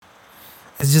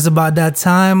It's just about that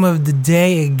time of the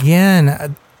day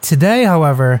again. Today,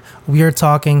 however, we are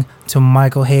talking to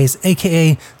Michael Hayes,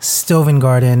 aka Stove &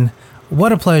 Garden.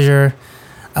 What a pleasure.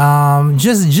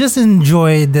 Just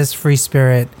enjoy this free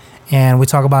spirit, and we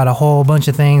talk about a whole bunch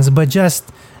of things, but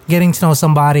just getting to know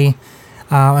somebody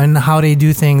and how they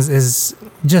do things is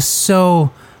just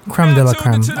so creme de la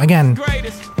creme. Again,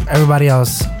 everybody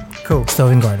else, cool.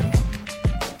 Stove & Garden.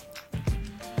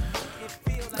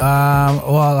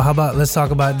 Well, how about let's talk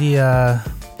about the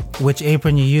which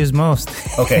apron you use most.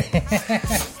 Okay.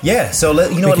 Yeah. So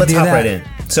let's hop right in.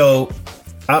 So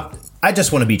I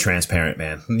just want to be transparent,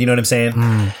 man. You know what I'm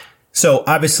saying? So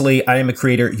obviously I am a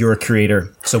creator. You're a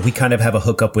creator. So we kind of have a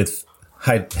hookup with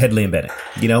Hedley and Bennett,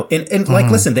 you know, and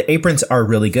like, listen, the aprons are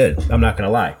really good. I'm not going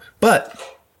to lie, but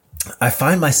I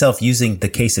find myself using the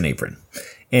Kaysen apron.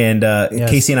 And yes.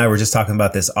 Casey and I were just talking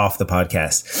about this off the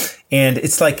podcast. And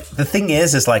it's like, the thing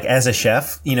is like, as a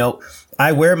chef, you know,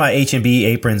 I wear my H&B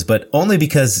aprons, but only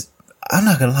because I'm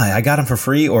not going to lie, I got them for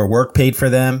free or work paid for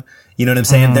them. You know what I'm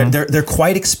saying? They're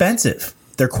quite expensive.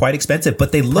 They're quite expensive,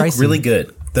 but they look really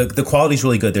good. The quality's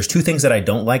really good. There's two things that I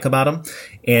don't like about them.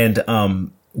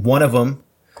 And one of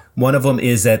them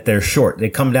is that they're short. They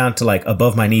come down to like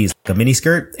above my knees, like a mini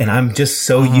skirt. And I'm just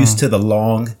so used to the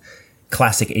long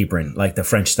classic apron, like the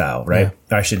French style, right?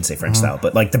 Yeah. I shouldn't say French style,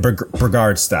 but like the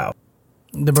Brigard style.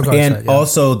 The Brigard style, yeah.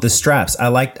 Also the straps.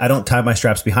 I don't tie my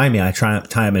straps behind me. I try to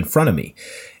tie them in front of me.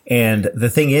 And the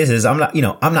thing is I'm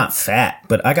not fat,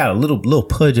 but I got a little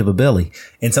pudge of a belly.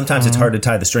 And sometimes it's hard to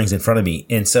tie the strings in front of me.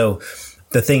 And so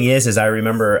the thing is I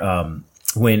remember,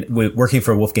 when we're working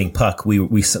for Wolfgang Puck, we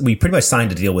pretty much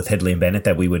signed a deal with Hedley and Bennett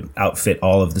that we would outfit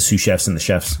all of the sous chefs and the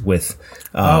chefs with,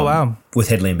 with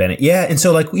Hedley and Bennett. Yeah. And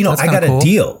so like, you know, I got a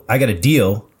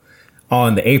deal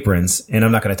on the aprons, and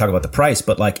I'm not going to talk about the price,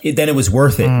 but like, then it was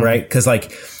worth it. Right. Cause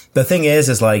like the thing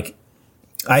is like,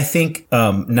 I think,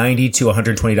 $90 to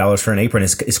 $120 for an apron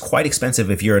is quite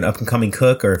expensive if you're an up and coming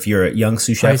cook, or if you're a young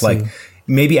sous chef, like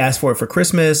maybe ask for it for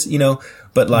Christmas, you know,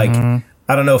 but like,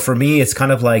 I don't know, for me, it's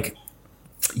kind of like,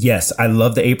 yes, I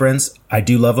love the aprons. I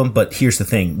do love them. But here's the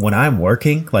thing. When I'm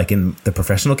working, like in the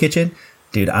professional kitchen,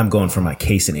 dude, I'm going for my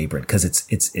Kaysen apron because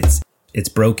it's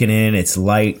broken in, it's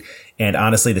light. And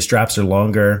honestly, the straps are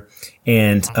longer.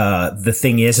 And, the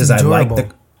thing is I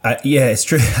like yeah, it's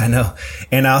true. I know.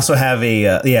 And I also have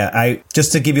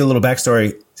just to give you a little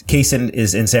backstory, Kaysen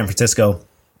is in San Francisco,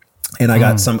 and I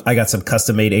got some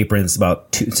custom made aprons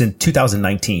since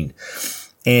 2019.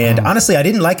 And honestly, I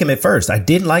didn't like them at first. I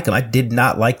didn't like them. I did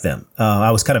not like them.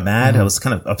 I was kind of mad. I was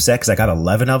kind of upset because I got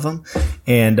 11 of them.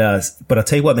 And, but I'll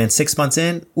tell you what, man, 6 months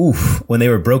in, when they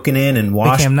were broken in and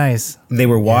washed, became nice. They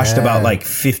were washed about like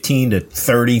 15 to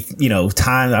 30, you know,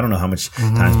 times. I don't know how much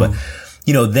times, but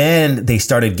you know, then they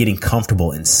started getting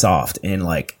comfortable and soft. And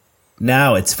like,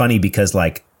 now it's funny because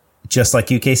like, just like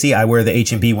you, Casey, I wear the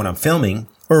H&B when I'm filming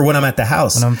or when I'm at the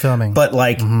house. When I'm filming. But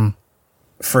like,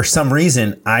 for some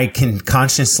reason, I can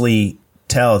consciously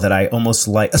tell that I almost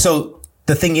like. So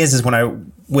the thing is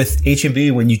with H&B,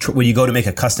 when you go to make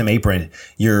a custom apron,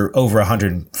 you're over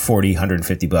 $140,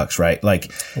 $150, right?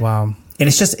 Like, wow. And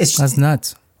it's that's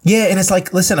nuts. Yeah. And it's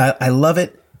like, listen, I love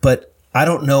it, but I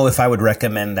don't know if I would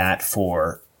recommend that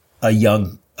for a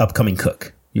young upcoming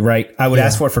cook. You're right. I would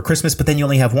ask for it for Christmas, but then you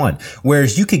only have one.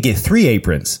 Whereas you could get 3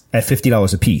 aprons at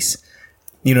 $50 a piece.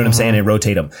 You know what I'm saying? And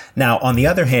rotate them. Now, on the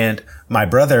other hand, my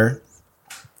brother,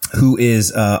 who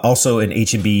is also an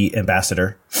H&B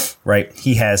ambassador, right?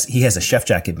 He has a chef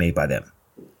jacket made by them,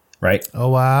 right? Oh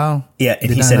wow! Yeah,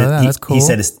 and he said that's cool. He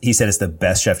said it's the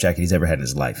best chef jacket he's ever had in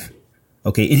his life.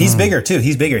 Okay, and he's bigger too.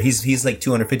 He's bigger. He's like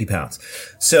 250 pounds.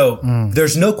 So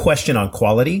there's no question on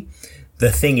quality.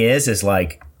 The thing is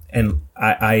like, and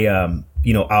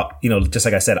just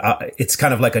like I said, it's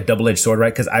kind of like a double-edged sword,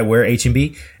 right? Because I wear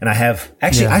H&B, and I have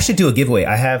I should do a giveaway.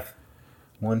 I have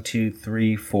 1, 2,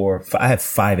 3, 4, 5. I have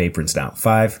 5 aprons now.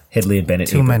 5 Hedley and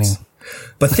Bennett aprons. Too many.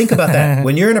 But think about that.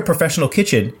 When you're in a professional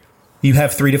kitchen, you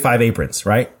have 3 to 5 aprons,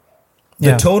 right?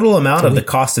 The total amount of the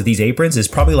cost of these aprons is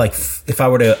probably like, if I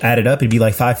were to add it up, it'd be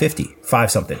like $550,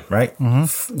 5 something, right?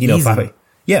 You know, 5.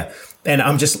 Yeah. And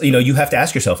I'm just, you know, you have to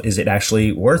ask yourself, is it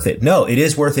actually worth it? No, it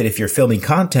is worth it if you're filming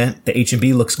content. The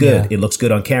H&B looks good. Yeah. It looks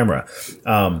good on camera.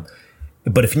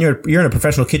 But if you're in a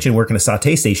professional kitchen working a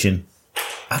saute station,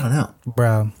 I don't know,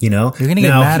 bro. You know, you're gonna get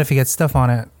mad if you get stuff on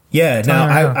it. Yeah. Now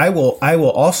I will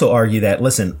also argue that.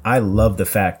 Listen, I love the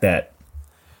fact that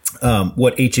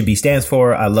what H&B stands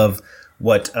for. I love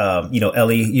what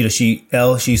Ellie. You know, she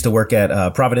used to work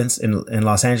at Providence in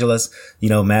Los Angeles. You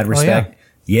know, mad respect. Oh,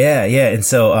 yeah. Yeah. And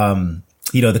so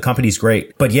the company's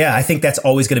great. But yeah, I think that's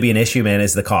always going to be an issue, man,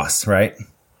 is the cost, right?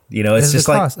 You know, it's just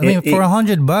like cost. I mean, for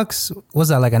 $100, was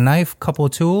that like a knife, couple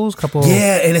of tools, couple?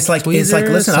 Yeah, and it's like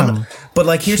listen, but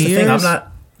like here's the thing,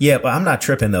 I'm not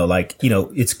tripping though. Like, you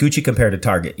know, it's Gucci compared to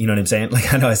Target. You know what I'm saying?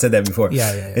 Like, I know I said that before.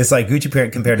 Yeah. It's like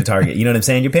Gucci compared to Target. You know what I'm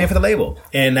saying? You're paying for the label,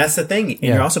 and that's the thing, and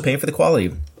you're also paying for the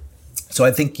quality. So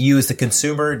I think you as the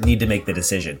consumer need to make the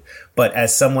decision. But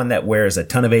as someone that wears a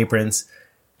ton of aprons,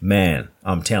 man,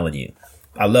 I'm telling you,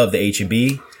 I love the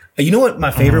H&B. You know what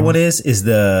my favorite one is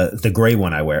the gray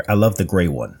one I wear. I love the gray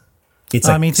one. It's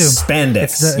like me too.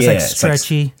 Spandex. It's like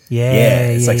stretchy.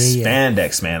 It's like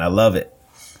spandex, man. I love it.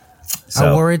 So,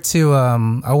 I wore it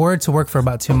to work for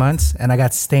about 2 months, and I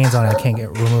got stains on it. I can't get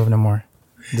removed no more.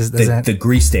 The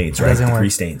grease stains, right? The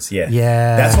grease stains. Yeah.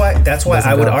 Yeah. That's why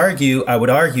I would argue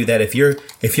that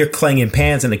if you're clanging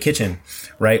pans in the kitchen,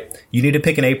 right, you need to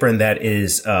pick an apron that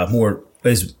is more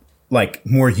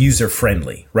user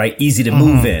friendly, right? Easy to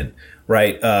move in,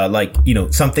 right? Like, you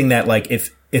know, something that like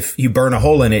if you burn a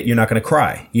hole in it, you're not going to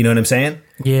cry. You know what I'm saying?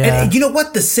 Yeah. And you know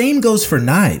what? The same goes for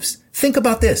knives. Think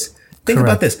about this.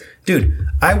 About this, dude.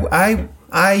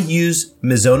 I use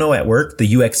Mizuno at work,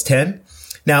 the UX10.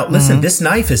 Now, listen, this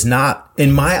knife is not,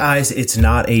 in my eyes, it's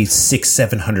not a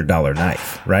 $600-700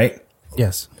 knife, right?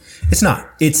 Yes. It's not.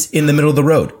 It's in the middle of the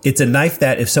road. It's a knife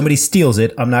that if somebody steals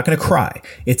it, I'm not going to cry.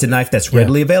 It's a knife that's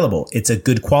readily available. It's a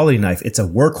good quality knife. It's a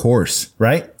workhorse,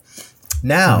 right?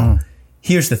 Now,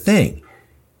 here's the thing.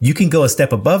 You can go a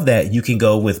step above that. You can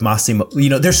go with Massimo. You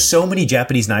know, there's so many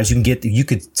Japanese knives you can get. You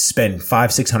could spend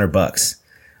 $500-600.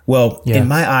 Well, in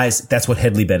my eyes, that's what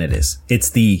Hedley Bennett is.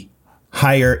 It's the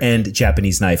higher end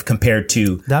Japanese knife compared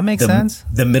to that makes sense.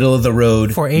 The middle of the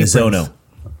road for Mizuno.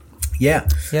 Yeah.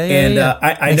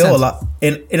 I know sense. A lot,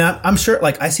 and I'm sure.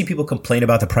 Like I see people complain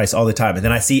about the price all the time, and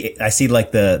then I see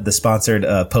like the sponsored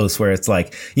posts where it's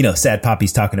like, you know, Sad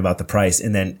Poppy's talking about the price,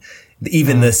 and then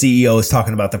even the CEO is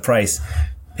talking about the price,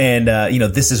 and you know,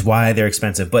 this is why they're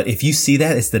expensive. But if you see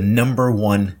that, it's the number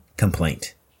one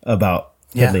complaint about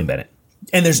Hedley and Bennett,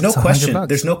 and there's no question.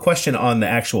 There's no question on the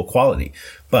actual quality,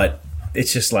 but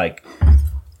it's just like,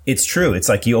 it's true. It's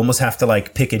like you almost have to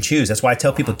like pick and choose. That's why I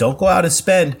tell people, don't go out and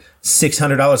spend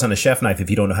 $600 on a chef knife if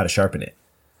you don't know how to sharpen it.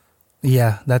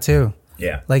 Yeah, that too.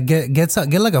 Yeah. Like get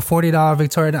like a $40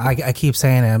 Victoria. I keep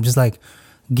saying it. I'm just like,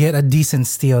 get a decent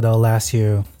steel that'll last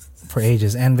you for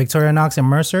ages. And Victorinox and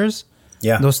Mercer's,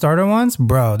 those starter ones,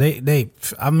 bro, they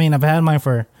I mean, I've had mine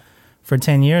for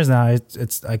 10 years now.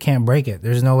 It's I can't break it.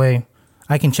 There's no way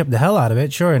I can chip the hell out of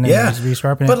it, sure, and then just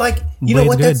resharpen it. But like, you know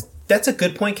what? That's a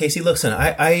good point, Casey. Listen,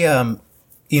 I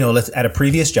you know, at a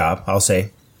previous job, I'll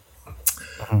say,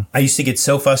 I used to get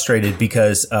so frustrated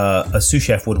because a sous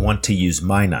chef would want to use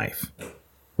my knife,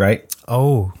 right?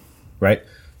 Oh, right.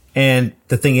 And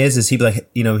the thing is he'd be like,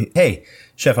 you know, hey,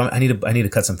 chef, I need to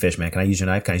cut some fish, man. Can I use your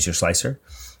knife? Can I use your slicer?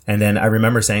 And then I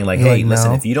remember saying like, hey,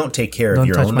 listen, if you don't take care of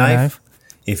your own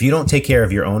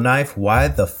knife, why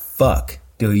the fuck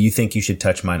do you think you should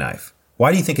touch my knife?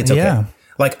 Why do you think it's okay? Yeah.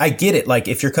 Like, I get it. Like,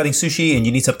 if you're cutting sushi and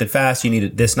you need something fast, you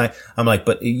need this knife. I'm like,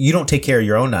 but you don't take care of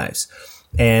your own knives.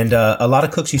 And a lot of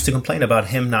cooks used to complain about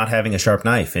him not having a sharp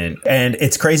knife. And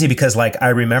it's crazy because, like, I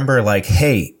remember, like,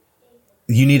 hey,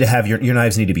 you need to have your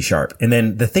knives need to be sharp. And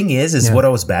then the thing is what I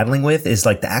was battling with is,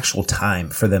 like, the actual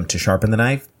time for them to sharpen the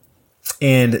knife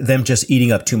and them just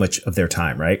eating up too much of their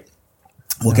time, right?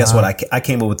 Well, guess what? I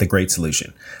came up with a great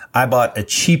solution. I bought a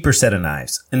cheaper set of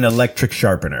knives, an electric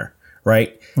sharpener,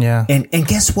 right? Yeah. And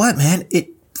guess what, man? It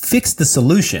fixed the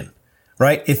solution,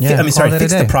 right? It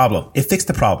fixed the problem. It fixed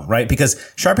the problem, right? Because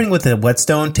sharpening with a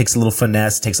whetstone takes a little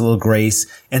finesse, takes a little grace.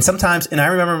 And sometimes, and I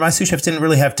remember my sous chefs didn't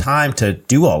really have time to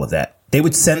do all of that. They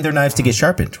would send their knives to get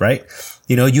sharpened, right?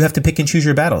 You know, you have to pick and choose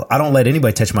your battle. I don't let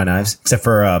anybody touch my knives except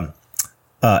for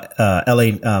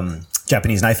LA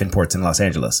Japanese knife imports in Los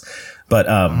Angeles. But,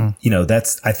 you know,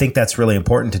 I think that's really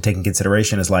important to take in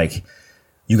consideration is like,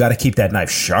 you got to keep that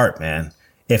knife sharp, man.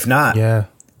 If not,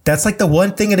 that's like the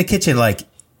one thing in the kitchen. Like,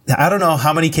 I don't know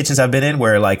how many kitchens I've been in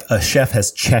where like a chef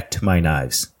has checked my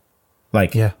knives,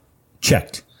 like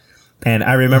checked. And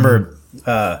I remember,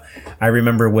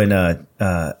 when,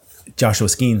 Joshua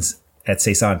Skeens at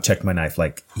Saison checked my knife.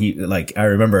 I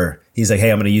remember he's like,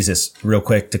 hey, I'm going to use this real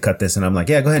quick to cut this. And I'm like,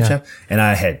 yeah, go ahead, chef. And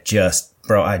I had just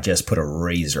put a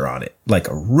razor on it, like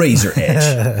a razor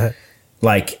edge,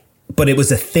 but it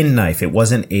was a thin knife. It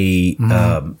wasn't a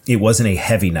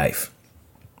heavy knife.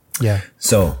 Yeah.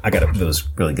 So it was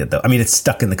really good though. I mean, it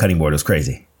stuck in the cutting board. It was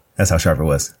crazy. That's how sharp it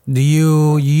was. Do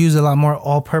you use a lot more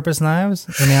all-purpose knives?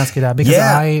 Let me ask you that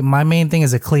because my main thing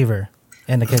is a cleaver.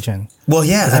 in the kitchen. Well,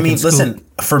 yeah. I mean, listen,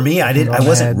 for me, I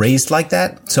wasn't raised like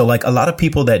that. So like a lot of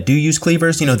people that do use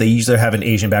cleavers, they usually have an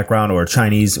Asian background or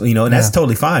Chinese, and that's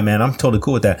totally fine, man. I'm totally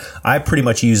cool with that. I pretty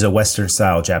much use a Western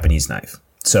style Japanese knife.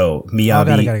 So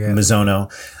Miyabi,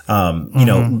 Mizuno,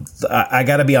 I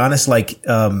gotta be honest, like,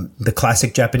 the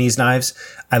classic Japanese knives,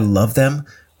 I love them,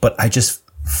 but I just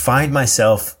find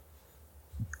myself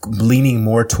leaning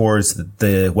more towards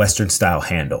the Western style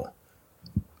handle.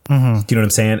 Mm-hmm. Do you know what I'm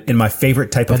saying? And my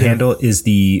favorite type of handle is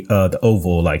the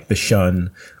oval, like the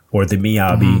Shun or the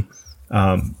Miyabi.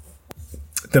 Mm-hmm.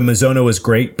 The Mizuno is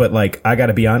great, but like, I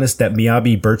gotta be honest, that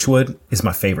Miyabi birchwood is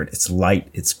my favorite. It's light.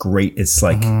 It's great. It's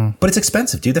like, but it's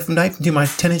expensive, dude. That knife, dude, my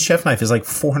 10-inch chef knife is like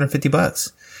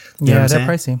 $450. Yeah, they're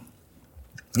pricey.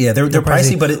 Yeah, they're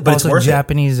pricey, but it's worth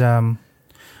Japanese,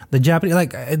 the Japanese,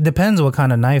 like, it depends what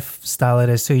kind of knife style it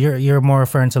is too. You're more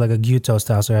referring to like a Gyuto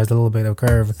style, so it has a little bit of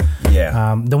curve.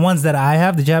 Yeah. The ones that I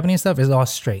have, the Japanese stuff, is all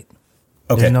straight.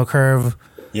 Okay. There's no curve.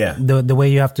 Yeah. The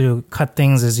way you have to cut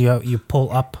things is you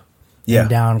pull up and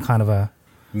down, kind of a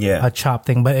chop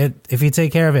thing. But if you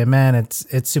take care of it, man,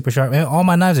 it's super sharp. And all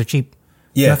my knives are cheap.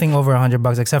 Yeah. Nothing over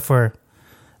 $100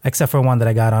 except for one that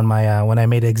I got on my when I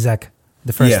made exec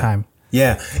the first time.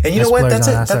 Yeah. And you know what?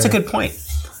 That's a good point.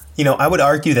 I would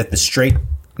argue that the straight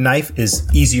knife is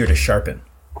easier to sharpen.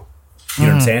 You know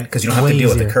what I'm saying? Because you don't have to deal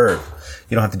with the curve.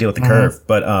 You don't have to deal with the curve.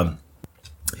 But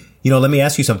let me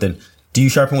ask you something. Do you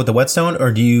sharpen with the whetstone, or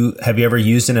have you ever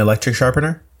used an electric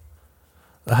sharpener?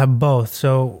 I have both.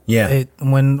 So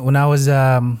when I was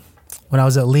at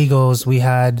Legals, we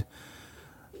had,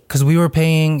 because we were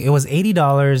paying, it was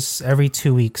 $80 every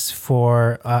 2 weeks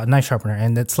for a knife sharpener,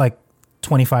 and it's like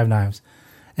 25 knives.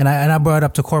 And I brought it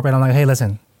up to corporate. I'm like, hey,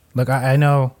 listen, look, I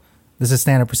know this is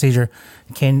standard procedure.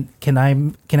 Can I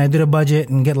do the budget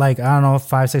and get like, I don't know,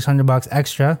 $500-600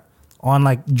 extra on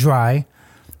like dry,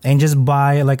 and just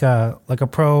buy like a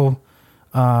pro,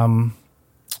 a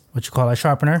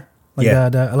sharpener.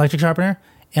 Like the electric sharpener,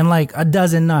 and like a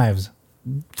dozen knives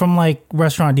from like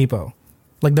Restaurant Depot,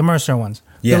 like the Mercer ones.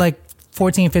 Yeah. They're like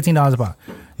 $14-15 a pop.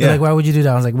 They're like, why would you do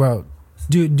that? I was like, bro,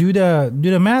 do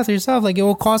the math yourself. Like, it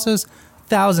will cost us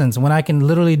thousands when I can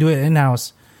literally do it in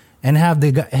house and have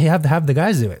the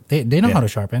guys do it. They know how to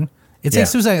sharpen. It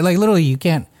takes 2 seconds. Like, literally, you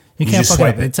can't fuck it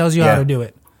up. It tells you how to do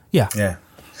it. Yeah. Yeah.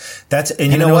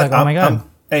 And you know what? Like, oh my God.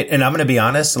 And I'm going to be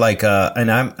honest, like,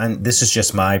 and this is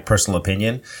just my personal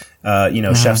opinion.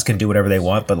 Chefs can do whatever they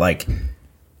want, but like,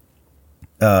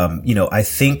 I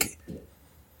think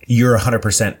you're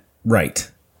 100%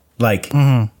 right. Like,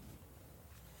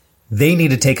 they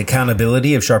need to take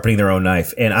accountability of sharpening their own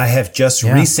knife. And I have just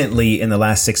recently, in the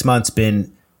last 6 months,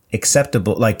 been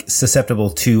susceptible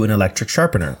to an electric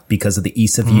sharpener because of the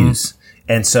ease of use.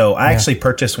 And so I actually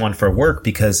purchased one for work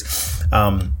because,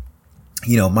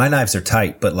 my knives are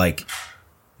tight, but like,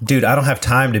 dude, I don't have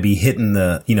time to be hitting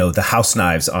the house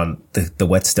knives on the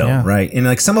whetstone, right? And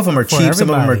like, some of them are cheap, some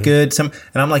of them are good, and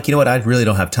I'm like, you know what? I really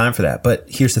don't have time for that. But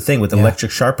here's the thing with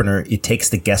electric sharpener, it takes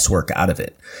the guesswork out of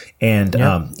it. And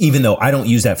even though I don't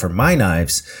use that for my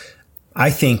knives, I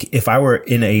think if I were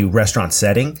in a restaurant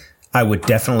setting, I would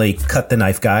definitely cut the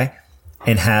knife guy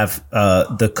and have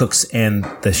the cooks and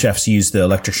the chefs use the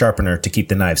electric sharpener to keep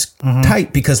the knives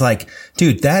tight. Because like,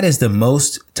 dude, that is the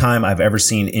most time I've ever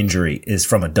seen injury is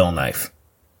from a dull knife.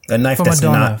 A knife from that's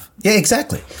not. Knife. Yeah,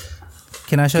 exactly.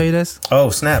 Can I show you this? Oh,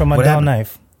 snap. From a dull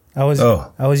knife. I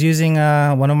was using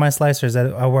one of my slicers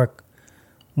at work.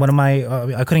 One of my,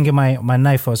 I couldn't get my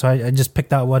knife out, so I just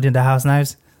picked out one of the house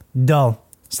knives. Dull.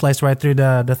 Sliced right through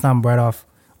the thumb right off.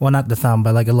 Well, not the thumb,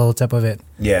 but like a little tip of it.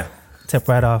 Yeah. Tip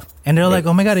right off. And they're like,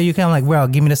 oh my God, you can. I'm like, bro,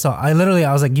 give me the salt. I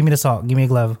was like, give me the salt. Give me a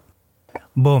glove.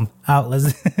 Boom. Out.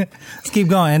 Let's keep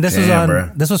going. And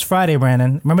this was Friday,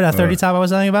 Brandon. Remember that 30 top I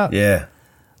was telling you about? Yeah.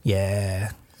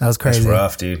 Yeah. That was crazy. That's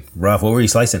rough, dude. Rough. What were you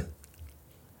slicing?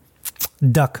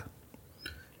 Duck.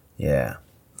 Yeah.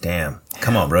 Damn.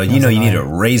 Come on, bro. You need a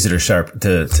razor sharp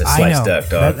to slice duck,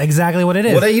 dog. That's exactly what it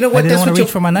is. Well, you know what? I didn't want to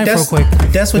reach for my knife real quick.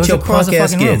 That's what your punk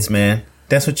ass gets, man.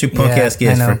 That's what your punk ass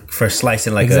gets for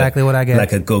slicing like what I get.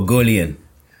 Like a Gogolian.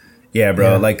 Yeah,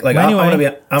 bro. Yeah. Like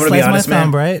anyway, I'm gonna be honest,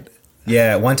 man. Right?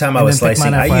 Yeah. One time I was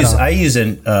slicing. I use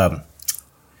an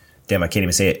damn, I can't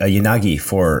even say it. A Yanagi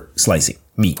for slicing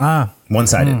meat.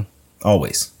 One-sided,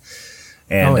 always.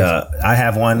 And I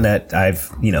have one that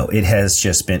it has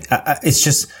just been. It's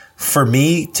just for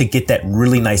me to get that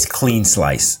really nice clean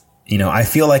slice. I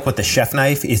feel like with the chef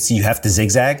knife, you have to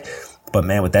zigzag, but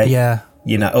man, with that,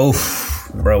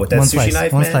 bro, with that sushi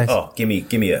knife, man. Slice. Oh, give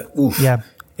me a oof. Yeah,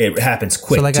 it happens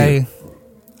quick. So like too.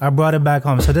 I brought it back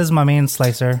home. So this is my main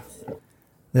slicer.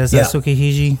 There's a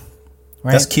Tsukihiji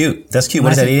right? That's cute. That's cute.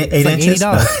 What is that? 8 inches?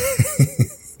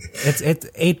 It's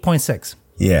 8.6.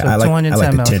 Yeah, so I like the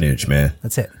mils. 10-inch, man.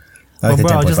 That's it. I like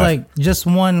bro, the just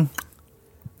one.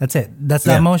 That's it. That's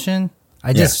that motion.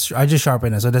 I just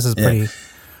sharpened it, so this is pretty.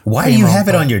 Why do you have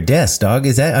it on your desk, dog?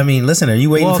 Is that? I mean, listen. Are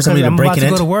you waiting for somebody to break in? I'm about to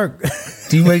go to work.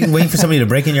 Do you waiting for somebody to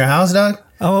break in your house, dog?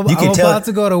 I'm about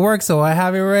to go to work, so I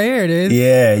have it right here, dude.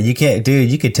 Yeah, you can't,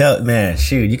 dude. You could tell, man.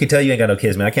 Shoot, you could tell you ain't got no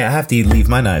kids, man. I have to leave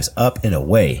my knives up and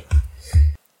away.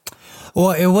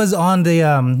 Well, it was on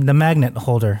the magnet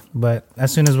holder, but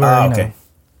as soon as we're okay.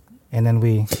 And then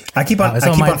I keep on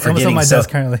forgetting. It's on my desk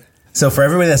currently. So for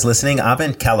everybody that's listening, I'm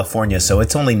in California, so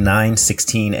it's only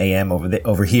 9:16 a.m.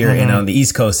 over here, and on the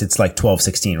East Coast it's like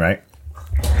 12:16, right?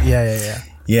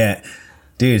 Yeah,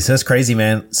 dude. So that's crazy,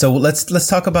 man. So let's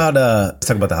talk about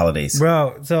the holidays,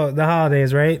 bro. So the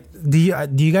holidays, right? Do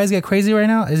you guys get crazy right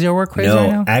now? Is your work crazy right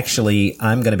now? Actually,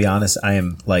 I'm gonna be honest. I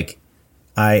am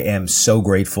so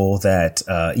grateful that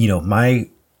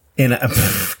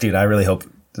dude. I really hope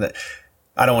that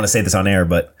I don't want to say this on air,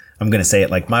 but I'm gonna say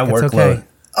it. Like my workload. Okay.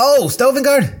 Oh,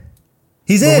 Stovengard.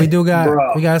 He's in. We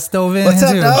got Stoven. What's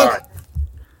up, too. dog? Right.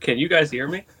 Can you guys hear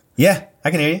me? Yeah,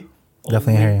 I can hear you.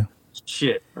 Definitely hear you.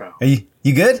 Shit, bro. Are you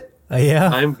good? Yeah.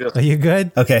 I'm good. Are you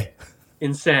good? Okay.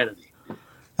 Insanity.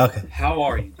 Okay. How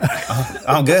are you?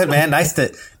 I'm good, man. Nice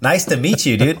to meet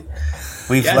you, dude.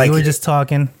 We were just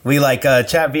talking. We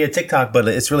chat via TikTok, but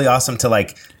it's really awesome to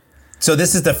so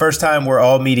this is the first time we're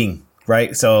all meeting,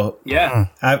 right? So yeah.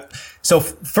 So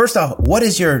first off, what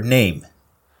is your name?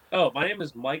 Oh, my name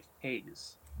is Mike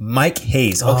Hayes. Mike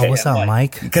Hayes. Okay. What's up,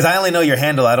 Mike? Because I only know your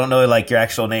handle. I don't know your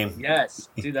actual name. Yes,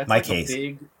 dude. That's Mike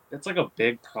Hayes. That's like a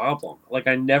big problem. Like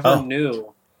I never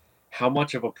knew how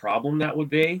much of a problem that would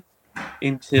be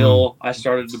until I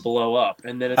started to blow up.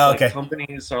 And then it's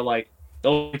companies are like,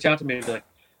 they'll reach out to me and be like,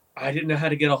 I didn't know how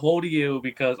to get a hold of you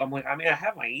because I'm like, I mean, I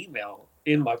have my email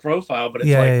in my profile, but it's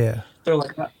they're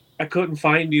like, I couldn't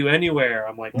find you anywhere.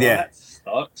 I'm like, well, that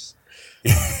sucks.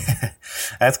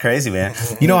 That's crazy, man.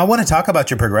 I want to talk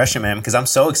about your progression, man, because I'm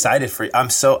so excited for you.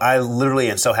 I literally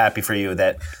am so happy for you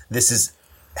that this is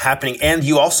happening. And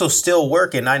you also still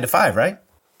work in 9 to 5, right?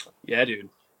 Yeah, dude.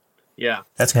 Yeah.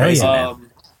 That's crazy, man.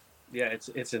 Yeah,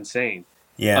 it's insane.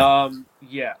 Yeah.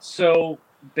 So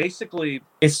basically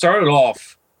it started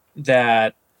off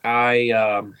that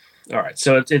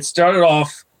it started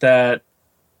off that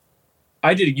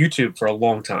I did YouTube for a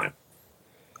long time.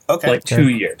 Okay. 2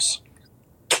 years.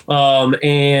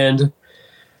 And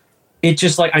it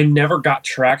just I never got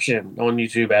traction on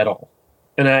YouTube at all.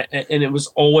 And it was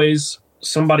always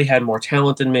somebody had more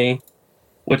talent than me,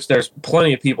 which there's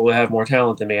plenty of people that have more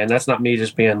talent than me. And that's not me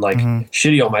just being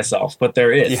shitty on myself, but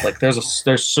there is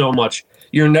there's so much.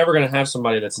 You're never going to have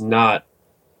somebody that's not,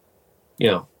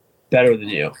 better than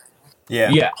you.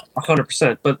 Yeah,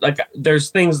 100%. But there's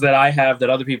things that I have that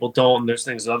other people don't, and there's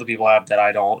things that other people have that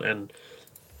I don't. And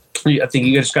I think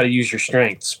you just got to use your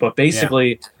strengths. But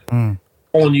basically, on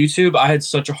YouTube, I had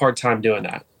such a hard time doing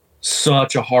that.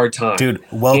 Such a hard time, dude.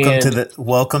 Welcome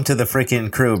to the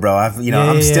freaking crew, bro. I've been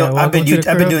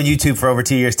doing YouTube for over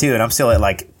 2 years too, and I'm still at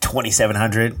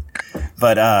 2,700.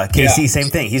 But KC, same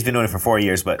thing. He's been doing it for 4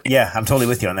 years. But yeah, I'm totally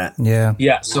with you on that.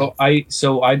 Yeah. So I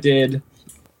did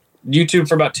YouTube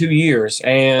for about 2 years,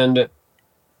 and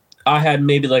I had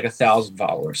maybe 1,000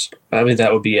 followers. I mean,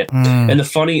 that would be it. And the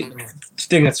funny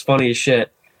thing that's funny as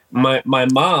shit, my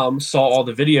mom saw all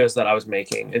the videos that I was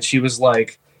making, and she was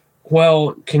like,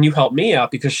 well, can you help me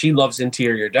out? Because she loves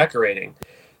interior decorating.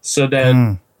 So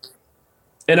then,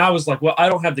 and I was like, well, I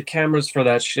don't have the cameras for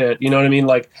that shit. You know what I mean?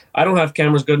 I don't have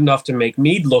cameras good enough to make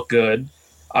me look good.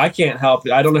 I can't help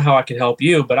you. I don't know how I can help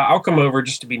you, but I'll come over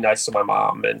just to be nice to my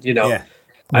mom. And,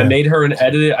 I made her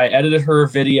I edited her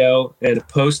video and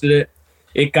posted it.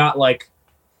 It got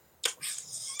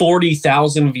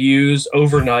 40,000 views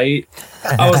overnight.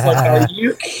 I was like, are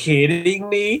you kidding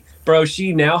me? Bro,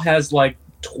 she now has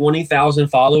 20,000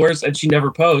 followers, and she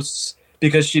never posts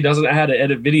because she doesn't know how to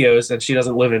edit videos, and she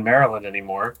doesn't live in Maryland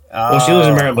anymore. Well, she lives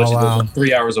in Maryland, but she lives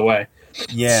 3 hours away.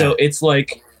 Yeah. So it's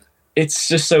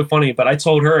just so funny. But I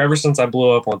told her ever since I blew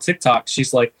up on TikTok,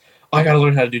 she's like, I got to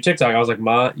learn how to do TikTok. I was like,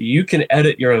 Ma, you can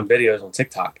edit your own videos on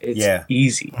TikTok. It's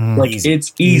easy. Easy.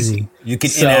 It's easy. You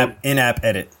can in-app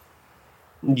edit.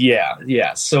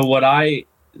 Yeah. So what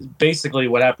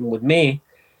happened with me,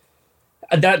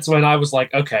 that's when I was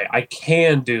like, okay, I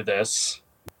can do this,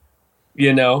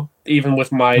 even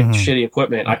with my shitty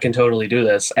equipment, I can totally do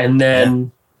this. And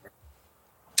then,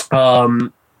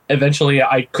 eventually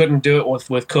I couldn't do it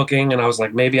with cooking. And I was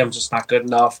like, maybe I'm just not good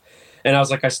enough. And I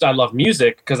was like, I love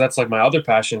music because that's my other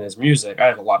passion is music. I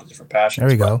have a lot of different passions. There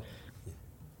we go.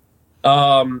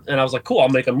 And I was like, cool, I'll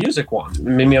make a music one.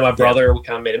 Me and my brother, we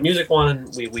kind of made a music one,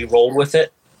 and we rolled with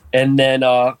it. And then,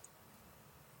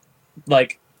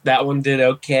 like, that one did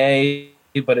okay,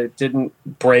 but it didn't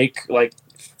break, like,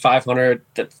 500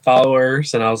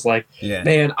 followers. And I was like,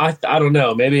 man, I don't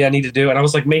know. Maybe I need to do it. And I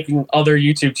was, like, making other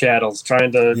YouTube channels,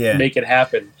 trying to make it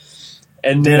happen.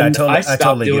 And then I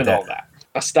stopped doing all that.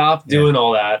 I stopped doing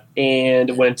all that.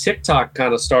 And when TikTok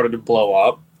kind of started to blow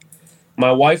up,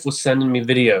 my wife was sending me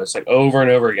videos like over and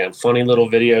over again, funny little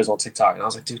videos on TikTok. And I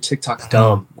was like, dude, TikTok's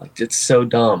dumb. Like, it's so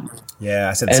dumb. Yeah,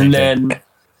 I said the same thing. And then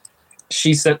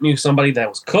she sent me somebody that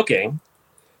was cooking.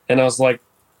 And I was like,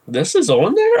 this is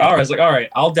on there? All right. I was like, all right,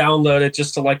 I'll download it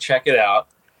just to like check it out.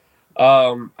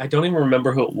 I don't even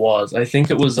remember who it was. I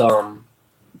think it was,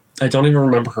 I don't even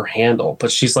remember her handle,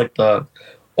 but she's like the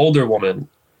older woman.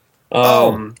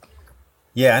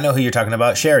 Yeah, I know who you're talking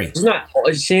about. Sherry.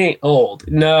 She ain't old.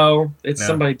 No, it's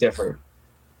somebody different.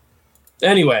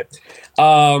 Anyway,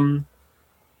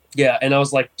 yeah, and I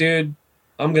was like, dude,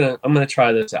 I'm gonna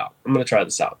try this out.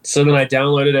 So then I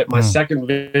downloaded it. My second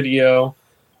video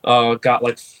got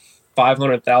like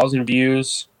 500,000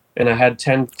 views, and I had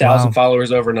 10,000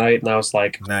 followers overnight. And I was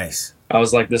like, nice. I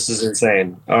was like, this is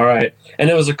insane. All right, and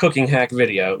it was a cooking hack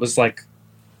video. It was like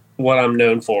what I'm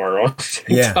known for on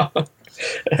TikTok. Yeah.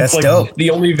 That's like dope.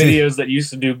 The only videos that used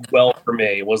to do well for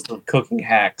me was the cooking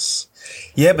hacks.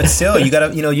 Yeah, but still, you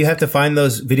gotta, you have to find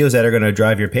those videos that are going to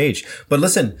drive your page. But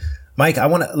listen, Mike,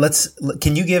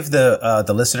 can you give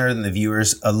the listener and the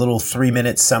viewers a little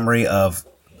 3-minute summary of,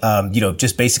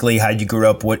 just basically how you grew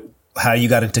up, how you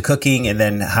got into cooking, and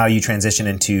then how you transitioned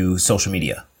into social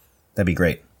media? That'd be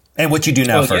great. And what you do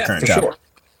now for a current job. Sure.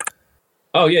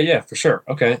 Oh yeah, for sure.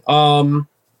 Okay.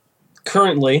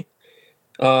 Currently,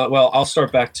 well, I'll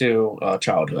start back to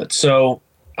childhood. So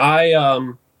I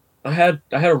had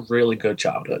a really good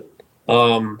childhood.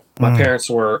 My parents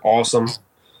were awesome.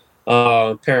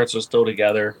 Parents are still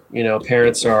together.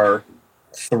 Parents are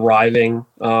thriving.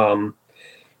 And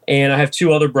I have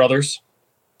 2 other brothers,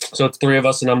 so it's 3 of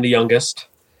us, and I'm the youngest.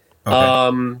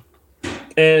 Okay.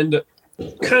 And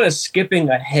kind of skipping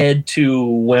ahead to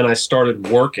when I started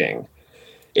working,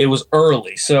 it was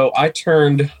early. So I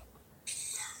turned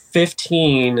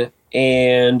 15,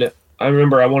 and I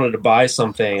remember I wanted to buy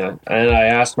something, and I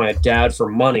asked my dad for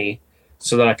money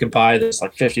so that I could buy this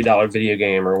like $50 video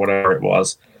game or whatever it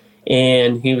was.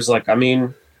 And he was like, I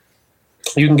mean,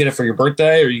 you can get it for your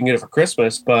birthday or you can get it for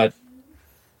Christmas, but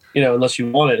unless you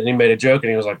want it. And he made a joke,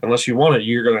 and he was like, unless you want it,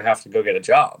 you're going to have to go get a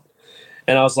job.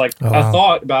 And I was like, I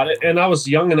thought about it, and I was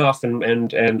young enough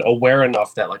and aware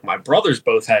enough that like my brothers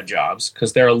both had jobs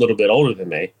because they're a little bit older than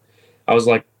me. I was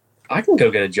like, I can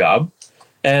go get a job.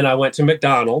 And I went to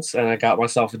McDonald's, and I got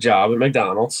myself a job at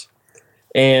McDonald's.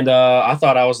 And I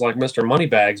thought I was like Mr.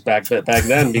 Moneybags back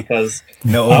then because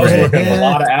I was working a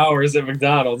lot of hours at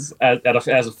McDonald's as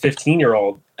a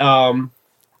 15-year-old.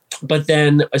 But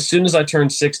then as soon as I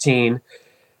turned 16,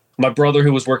 my brother,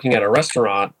 who was working at a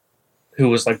restaurant, who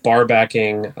was like bar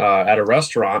backing at a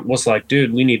restaurant, was like,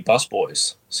 dude, we need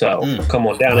busboys. So come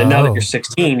on down. And now that you're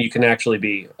 16, you can actually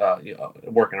be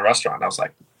working a restaurant. I was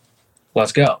like,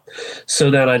 let's go.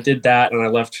 So then I did that, and I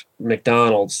left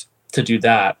McDonald's to do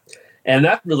that. And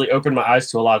that really opened my eyes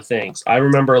to a lot of things. I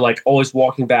remember like always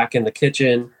walking back in the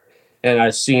kitchen, and I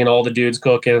seeing all the dudes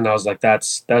cooking, and I was like,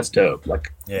 that's dope.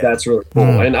 Like, that's really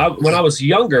cool. And when I was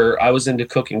younger, I was into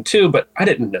cooking too, but I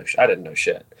didn't know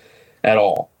shit at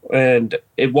all. And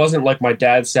it wasn't like my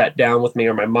dad sat down with me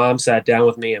or my mom sat down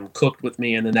with me and cooked with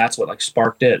me, and then that's what like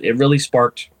sparked it. It really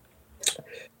sparked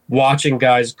watching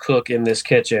guys cook in this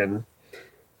kitchen.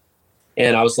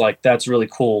 And I was like, that's really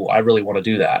cool. I really want to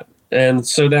do that. And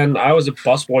so then I was a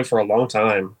busboy for a long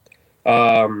time,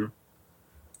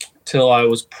 till I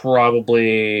was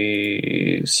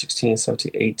probably 16,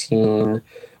 17, 18.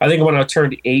 I think when I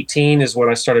turned 18 is when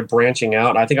I started branching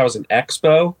out. I think I was in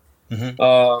Expo.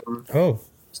 Mm-hmm.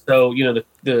 So,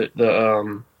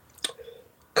 the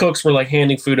cooks were like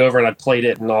handing food over, and I played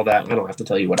it and all that. I don't have to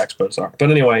tell you what Expos are.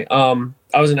 But anyway,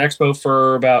 I was in Expo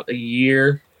for about a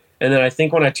year. And then I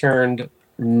think when I turned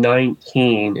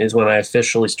 19 is when I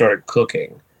officially started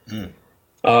cooking.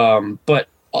 But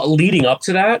leading up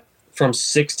to that, from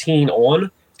 16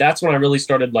 on, that's when I really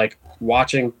started like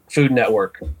watching Food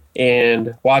Network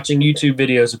and watching YouTube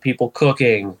videos of people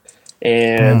cooking.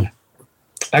 And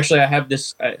actually, I have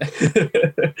this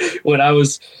when I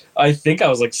think I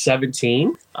was like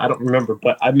 17. I don't remember,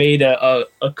 but I made a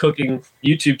cooking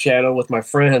YouTube channel with my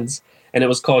friends, and it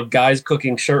was called Guys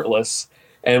Cooking Shirtless.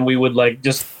 And we would like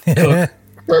just cook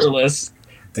shirtless.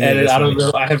 And I don't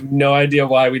know. I have no idea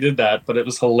why we did that, but it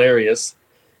was hilarious.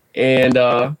 And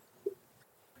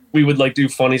we would like do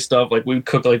funny stuff. Like we would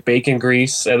cook like bacon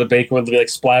grease, and the bacon would be like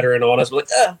splattering on us. We're like,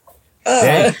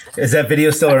 Hey, is that video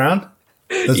still around?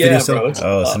 Those yeah, videos bro.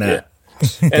 Oh, snap.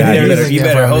 Yeah. God, And you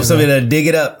better hope somebody to dig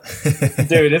it up.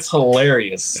 dude, it's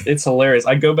hilarious. It's hilarious.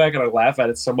 I go back and I laugh at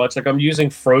it so much. Like I'm using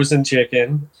frozen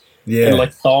chicken and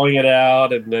like thawing it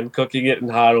out and then cooking it in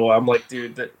hot oil. I'm like,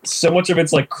 dude, so much of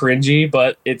it's like cringy,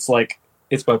 but it's like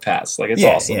it's my past. Like it's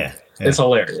awesome. Yeah. It's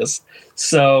hilarious.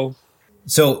 So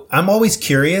I'm always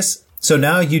curious. So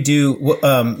now you do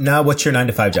now what's your 9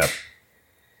 to 5 job?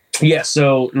 Yeah,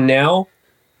 so now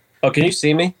can you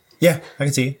see me? Yeah, I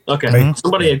can see you. Okay. Right.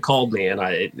 Somebody had called me and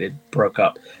it broke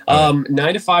up. 9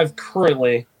 to 5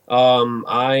 currently.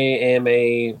 I am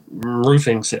a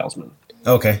roofing salesman.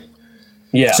 Okay.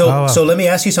 Yeah. So let me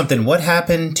ask you something. What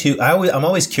happened to I'm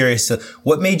always curious.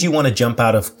 What made you want to jump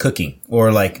out of cooking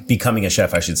or like becoming a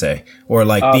chef, I should say, or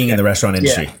like being in the restaurant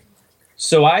industry? Yeah.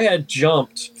 So I had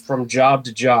jumped from job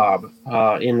to job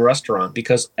in restaurant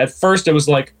because at first it was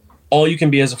like, all you can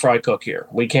be is a fry cook here.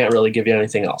 We can't really give you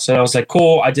anything else. And I was like,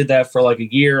 cool. I did that for like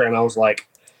a year. And I was like,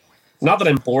 not that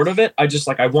I'm bored of it. I just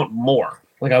like, I want more.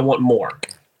 Like I want more.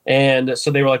 And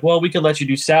so they were like, well, we could let you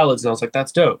do salads. And I was like,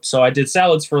 that's dope. So I did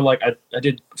salads for like, I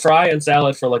did fry and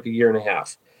salad for like a year and a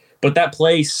half. But that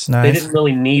place, they didn't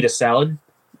really need a salad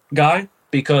guy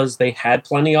because they had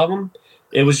plenty of them.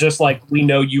 It was just like, we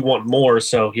know you want more.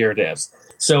 So here it is.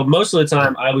 So most of the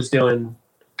time I was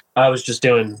just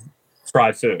doing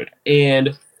fried food.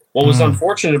 And what was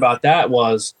unfortunate about that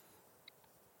was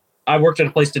I worked at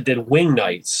a place that did wing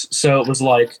nights. So it was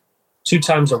like 2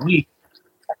 times a week.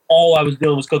 All I was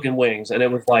doing was cooking wings. And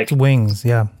it was like wings.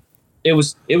 Yeah. It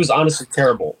was honestly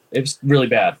terrible. It was really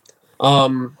bad.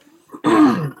 There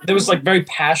was like very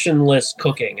passionless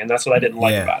cooking. And that's what I didn't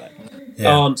like about it.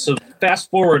 Yeah. So fast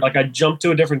forward, like I jumped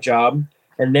to a different job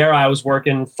and there I was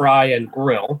working fry and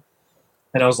grill.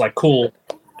 And I was like, cool.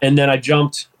 And then I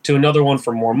jumped to another one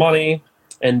for more money.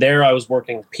 And there I was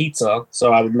working pizza.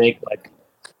 So I would make like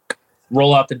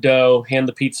roll out the dough, hand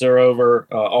the pizza over,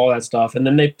 all that stuff. And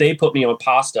then they put me on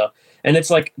pasta. And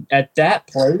it's like at that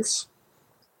place,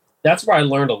 that's where I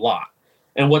learned a lot.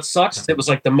 And what sucks, it was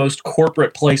like the most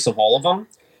corporate place of all of them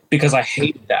because I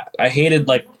hated that. I hated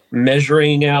like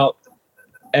measuring out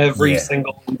every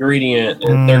single ingredient.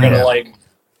 And they're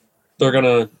going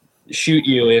to shoot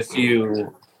you if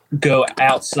you go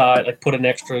outside, like put an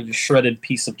extra shredded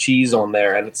piece of cheese on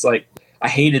there. And it's like, I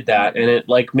hated that. And it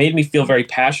like made me feel very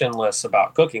passionless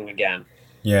about cooking again.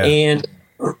 Yeah. And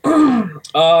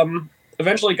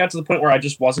eventually it got to the point where I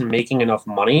just wasn't making enough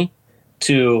money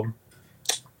to,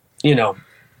 to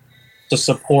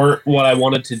support what I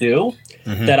wanted to do,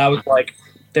 that I was like,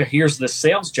 here's this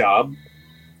sales job.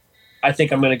 I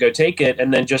think I'm going to go take it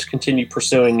and then just continue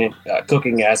pursuing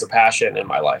cooking as a passion in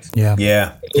my life. Yeah.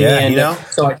 And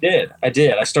so I did.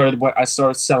 I started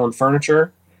selling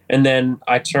furniture, and then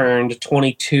I turned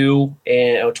 21,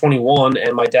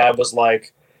 and my dad was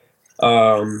like,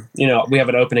 we have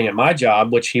an opening at my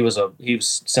job, which he was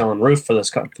selling roof for this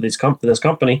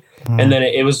company, and then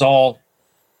it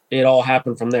all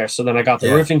happened from there. So then I got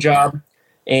the roofing job,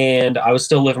 and I was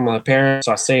still living with my parents,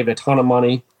 so I saved a ton of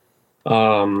money.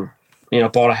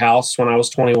 Bought a house when I was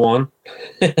 21.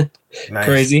 Nice.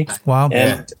 Crazy. Wow.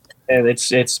 And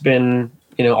it's been,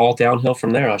 all downhill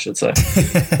from there, I should say.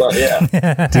 But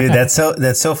yeah. Dude, that's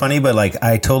so funny. But like,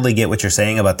 I totally get what you're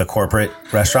saying about the corporate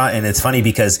restaurant. And it's funny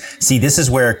because see, this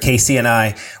is where Casey and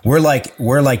I, we're like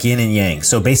yin and yang.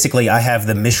 So basically I have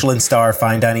the Michelin star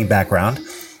fine dining background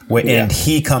and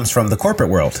he comes from the corporate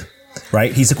world.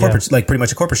 Right. He's a corporate, like pretty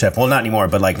much a corporate chef. Well, not anymore,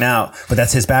 but like now, but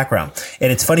that's his background.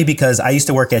 And it's funny because I used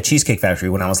to work at Cheesecake Factory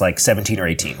when I was like 17 or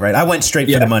 18, right? I went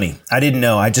straight for the money. I didn't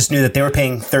know. I just knew that they were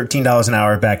paying $13 an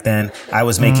hour back then. I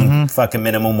was making fucking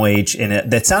minimum wage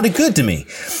and that sounded good to me.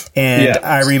 And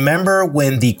I remember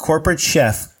when the corporate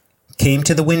chef came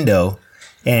to the window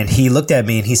and he looked at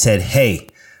me and he said, "Hey,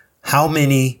 how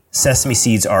many sesame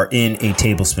seeds are in a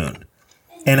tablespoon?"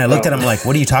 And I looked at him like,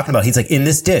 "What are you talking about?" He's like, "In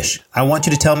this dish. I want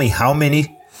you to tell me how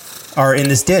many are in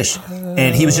this dish."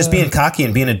 And he was just being cocky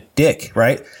and being a dick,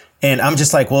 right? And I'm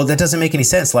just like, well, that doesn't make any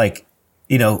sense. Like,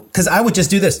 because I would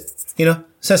just do this,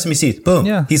 sesame seeds, boom.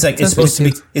 Yeah, he's like, it's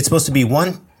supposed to be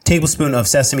 1 tablespoon of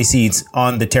sesame seeds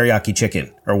on the teriyaki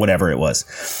chicken or whatever it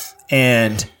was.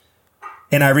 And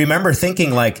I remember thinking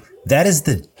like, that is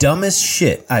the dumbest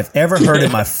shit I've ever heard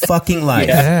in my fucking life.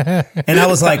 Yeah. And I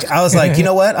was like, you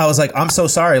know what? I was like, I'm so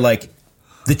sorry. Like,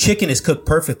 the chicken is cooked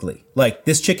perfectly. Like,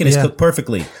 this chicken is cooked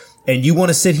perfectly. And you want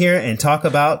to sit here and talk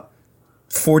about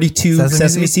 42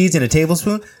 sesame seeds in a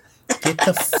tablespoon? Get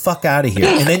the fuck out of here.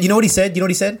 And then you know what he said?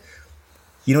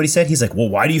 You know what he said? He's like, well,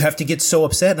 why do you have to get so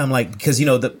upset? And I'm like, because, you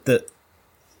know,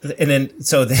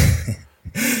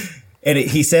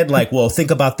 he said like, well,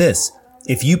 think about this.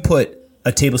 If you put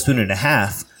a tablespoon and a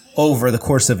half over the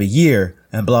course of a year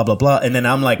and blah, blah, blah. And then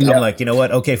I'm like, you know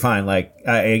what? Okay, fine. Like,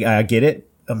 I get it.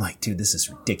 I'm like, dude, this is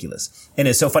ridiculous. And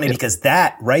it's so funny because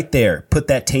that right there put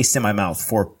that taste in my mouth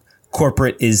for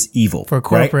corporate is evil. For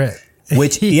corporate. Right?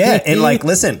 Which, yeah. And like,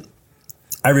 listen,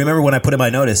 I remember when I put in my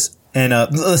notice. And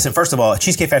listen, first of all,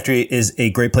 Cheesecake Factory is a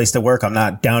great place to work. I'm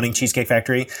not downing Cheesecake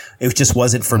Factory. It just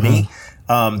wasn't for me.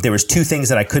 There was two things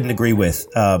that I couldn't agree with.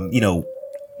 You know,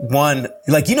 one,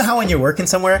 like, you know how when you're working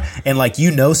somewhere and like,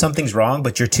 you know, something's wrong,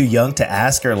 but you're too young to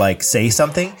ask or like say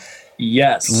something.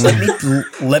 Yes.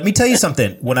 Let me tell you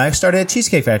something. When I started at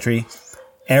Cheesecake Factory,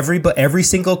 every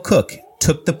single cook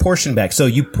took the portion bag. So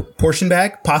you portion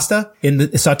bag pasta in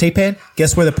the saute pan.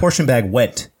 Guess where the portion bag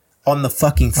went? On the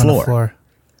fucking floor.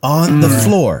 On the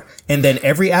floor. And then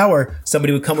every hour,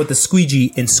 somebody would come with the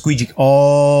squeegee and squeegee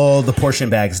all the portion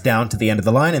bags down to the end of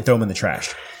the line and throw them in the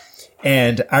trash.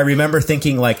 And I remember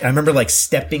thinking like,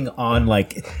 stepping on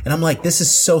like, and I'm like, this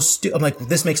is so stupid. I'm like,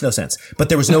 this makes no sense. But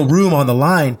there was no room on the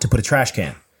line to put a trash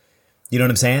can. You know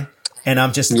what I'm saying? And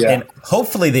I'm just, and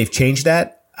hopefully they've changed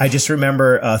that. I just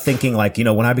remember thinking like, you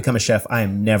know, when I become a chef, I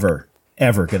am never,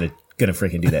 ever gonna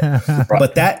freaking do that.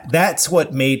 But that's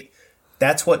what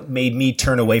made me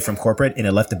turn away from corporate, and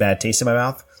it left a bad taste in my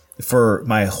mouth for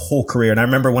my whole career. And I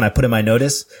remember when I put in my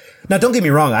notice, now don't get me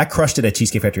wrong, I crushed it at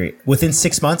Cheesecake Factory. Within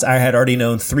 6 months, I had already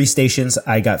known 3 stations.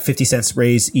 I got 50 cents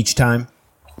raise each time,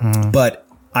 but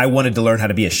I wanted to learn how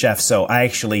to be a chef. So I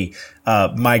actually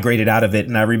migrated out of it.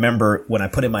 And I remember when I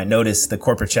put in my notice, the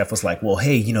corporate chef was like, well,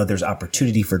 hey, you know, there's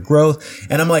opportunity for growth.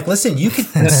 And I'm like, listen, you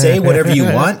can say whatever you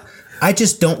want. I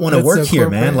just don't want to work here,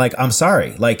 man. Like, I'm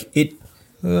sorry. Like it's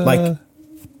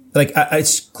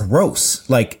gross.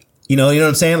 Like, you know what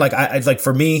I'm saying? Like, I like,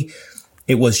 for me,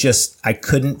 it was just, I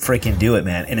couldn't freaking do it,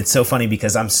 man. And it's so funny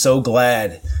because I'm so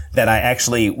glad that I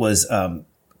actually was, I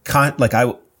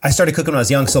started cooking when I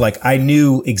was young. So like, I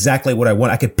knew exactly what I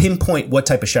want. I could pinpoint what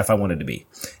type of chef I wanted to be.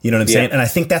 You know what I'm saying? And I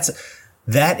think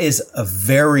that is a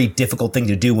very difficult thing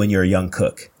to do when you're a young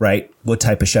cook, right? What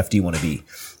type of chef do you want to be?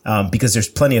 Because there's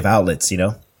plenty of outlets, you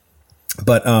know?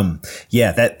 But,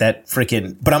 that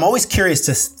freaking, but I'm always curious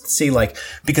to see like,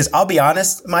 because I'll be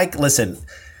honest, Mike, listen,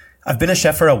 I've been a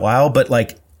chef for a while, but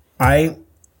like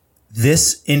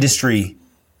this industry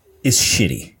is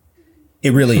shitty.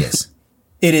 It really is.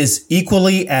 It is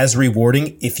equally as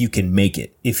rewarding if you can make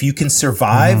it. If you can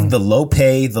survive the low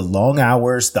pay, the long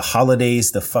hours, the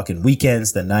holidays, the fucking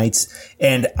weekends, the nights.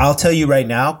 And I'll tell you right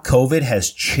now, COVID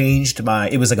has changed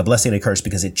it was like a blessing and a curse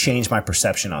because it changed my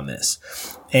perception on this.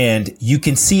 And you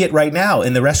can see it right now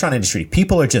in the restaurant industry.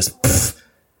 People are just,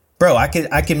 bro, I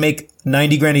can make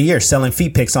 90 grand a year selling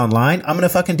feet pics online. I'm going to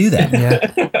fucking do that.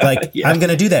 I'm going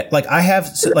to do that. Like I'm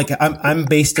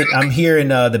here in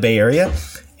the Bay Area.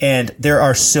 And there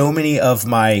are so many of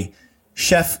my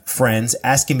chef friends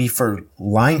asking me for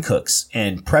line cooks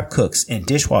and prep cooks and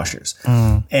dishwashers.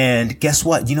 And guess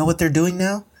what? You know what they're doing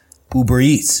now? Uber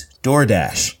Eats,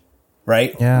 DoorDash,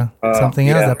 right? Yeah. Something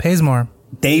else that pays more.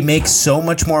 They make so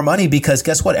much more money because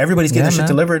guess what? Everybody's getting their shit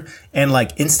delivered, and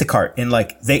like Instacart, and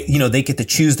like they get to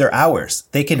choose their hours.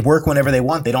 They can work whenever they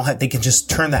want. They can just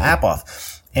turn the app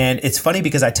off. And it's funny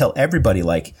because I tell everybody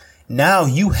like, now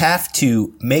you have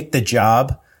to make the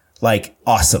job like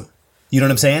awesome. You know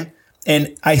what I'm saying?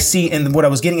 And I see, and what I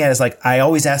was getting at is like, I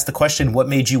always ask the question, what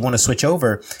made you want to switch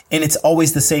over? And it's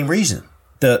always the same reason.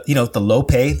 The low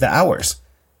pay, the hours,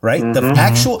 right? The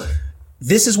actual,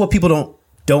 this is what people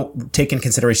don't take in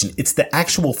consideration. It's the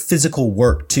actual physical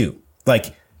work too.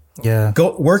 Like,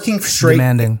 working straight,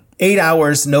 demanding 8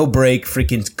 hours, no break,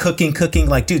 freaking cooking.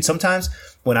 Like, dude, sometimes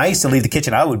when I used to leave the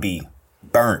kitchen, I would be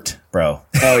burnt, bro.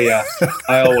 Oh yeah.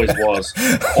 I always was.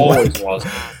 Was.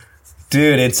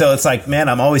 Dude, and so it's like, man,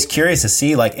 I'm always curious to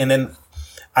see, like, and then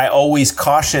I always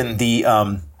caution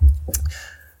I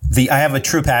have a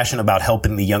true passion about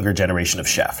helping the younger generation of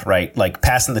chef, right? Like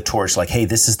passing the torch, like, hey,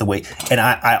 this is the way. And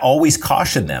I always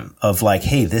caution them of like,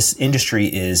 hey, this industry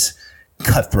is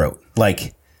cutthroat.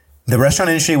 Like the restaurant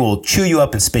industry will chew you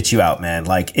up and spit you out, man.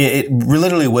 Like it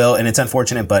literally will. And it's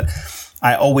unfortunate, but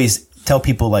I always tell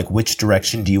people like, which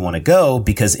direction do you want to go?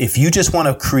 Because if you just want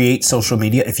to create social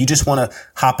media, if you just want to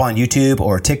hop on YouTube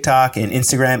or TikTok and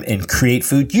Instagram and create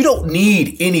food, you don't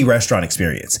need any restaurant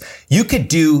experience. You could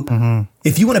do,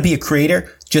 if you want to be a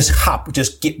creator,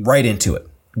 just get right into it.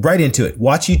 Right into it.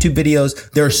 Watch YouTube videos.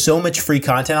 There's so much free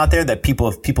content out there that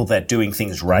people that doing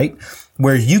things right,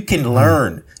 where you can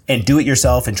learn and do it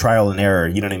yourself and trial and error.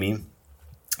 You know what I mean?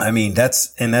 I mean,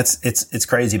 it's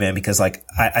crazy, man, because like,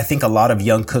 I think a lot of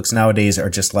young cooks nowadays are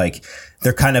just like,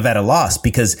 they're kind of at a loss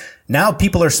because now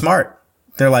people are smart.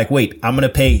 They're like, wait, I'm going to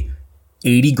pay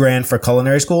 80 grand for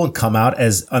culinary school and come out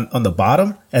as on the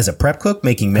bottom as a prep cook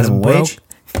making minimum wage.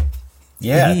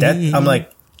 Yeah. I'm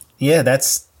like, yeah,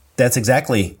 that's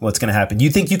exactly what's going to happen.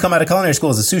 You think you come out of culinary school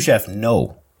as a sous chef?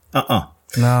 No.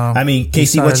 No. I mean,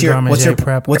 Casey, what's your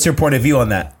point of view on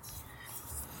that?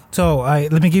 So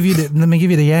let me give you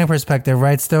the Yang perspective,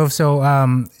 right, Stove? So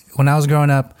when I was growing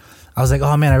up, I was like,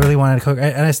 oh man, I really wanted to cook,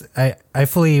 and I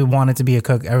fully wanted to be a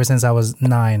cook ever since I was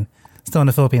 9, still in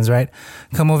the Philippines, right?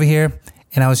 Come over here,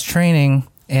 and I was training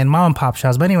in mom and pop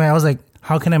shops. But anyway, I was like,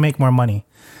 how can I make more money?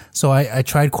 So I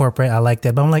tried corporate, I liked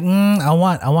it, but I'm like, I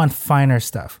want finer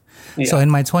stuff. Yeah. So in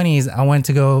my 20s, I went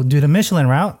to go do the Michelin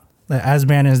route, as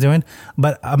Brandon is doing,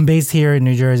 but I'm based here in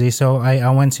New Jersey, so I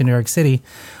went to New York City.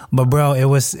 But bro, it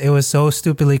was so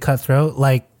stupidly cutthroat.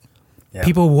 Like,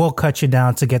 people will cut you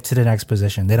down to get to the next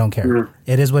position. They don't care. Mm-hmm.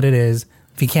 It is what it is.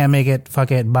 If you can't make it,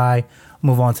 fuck it, bye.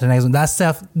 Move on to the next one. That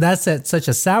set such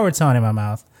a sour tone in my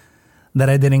mouth that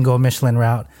I didn't go Michelin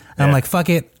route. And I'm like, fuck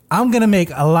it. I'm gonna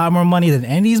make a lot more money than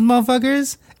any of these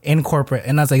motherfuckers in corporate,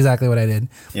 and that's exactly what I did.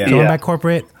 Yeah. So I went back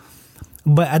corporate,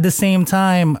 but at the same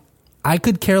time, I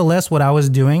could care less what I was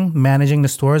doing, managing the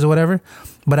stores or whatever,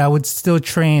 but I would still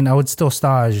train. I would still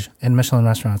stage in Michelin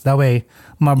restaurants. That way,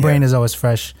 my brain is always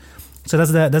fresh. So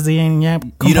that's the yin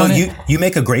yang component. You know, you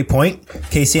make a great point,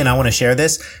 Casey, and I want to share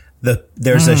this.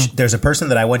 There's a person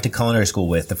that I went to culinary school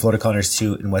with, the Florida Culinary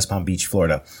Institute in West Palm Beach,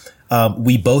 Florida.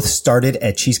 We both started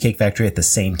at Cheesecake Factory at the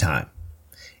same time,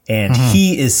 and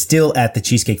he is still at the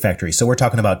Cheesecake Factory. So we're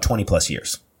talking about 20 plus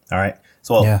years. All right.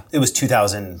 So it was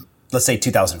 2000. Let's say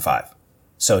 2005.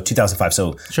 So 2005.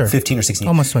 So 15 or 16.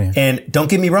 Almost 20. And don't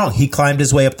get me wrong. He climbed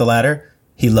his way up the ladder.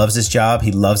 He loves his job.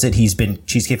 He loves it. He's been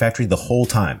Cheesecake Factory the whole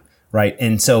time. Right.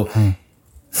 And so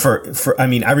I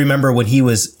mean, I remember when he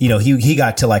was, he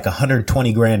got to like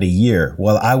 120 grand a year.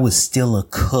 Well, I was still a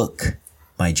cook,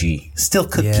 my G, still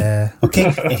cooking. Yeah.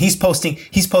 Okay. And he's posting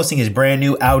his brand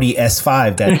new Audi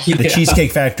S5 that the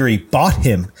Cheesecake Factory bought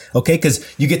him. Okay. Cause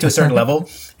you get to a certain level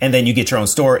and then you get your own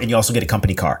store and you also get a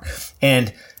company car.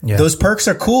 And those perks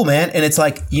are cool, man. And it's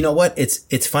like, you know what?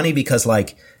 It's funny because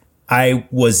like I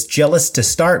was jealous to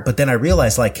start, but then I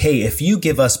realized like, hey, if you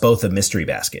give us both a mystery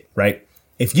basket, right?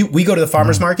 If we go to the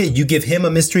farmer's market, you give him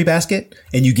a mystery basket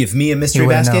and you give me a mystery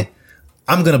basket,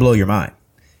 I'm going to blow your mind.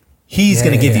 He's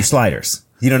going to give you sliders.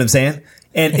 You know what I'm saying?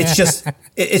 And it's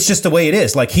just the way it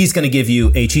is. Like he's going to give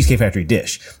you a Cheesecake Factory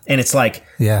dish. And it's like,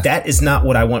 that is not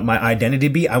what I want my identity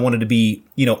to be. I want it to be,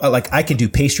 like I can do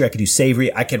pastry. I can do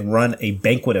savory. I can run a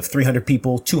banquet of 300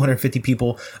 people, 250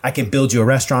 people. I can build you a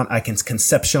restaurant. I can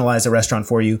conceptualize a restaurant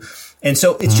for you. And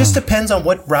so it just depends on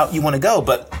what route you want to go.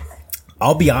 But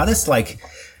I'll be honest, like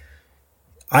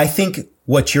I think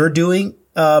what you're doing,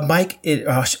 Mike,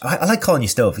 I like calling you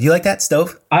Stove. You like that,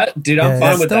 Stove? I'm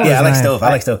fine with that. Yeah, I like Stove. I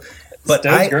like Stove. But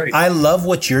I love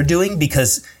what you're doing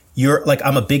because you're like,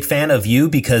 I'm a big fan of you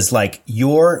because like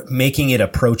you're making it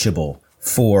approachable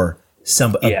for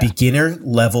a beginner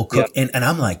level cook. Yep. And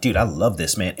I'm like, dude, I love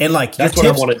this, man. And like that's what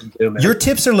I wanted to do, man. Your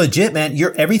tips are legit, man.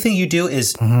 Everything you do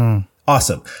is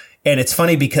awesome. And it's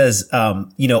funny because,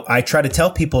 I try to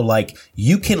tell people like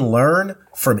you can learn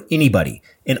from anybody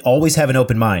and always have an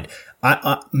open mind.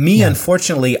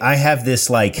 Unfortunately, I have this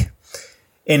like,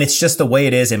 and it's just the way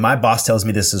it is. And my boss tells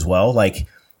me this as well. Like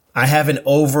I have an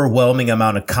overwhelming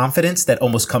amount of confidence that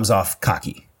almost comes off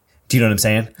cocky. Do you know what I'm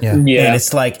saying? Yeah. And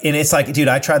it's like, dude,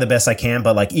 I try the best I can,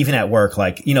 but like even at work,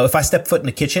 like, if I step foot in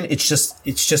the kitchen, it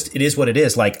is what it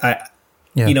is. Like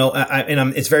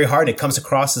it's very hard. It comes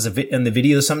across as in the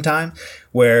video sometime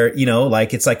where,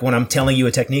 like, it's like when I'm telling you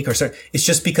a technique it's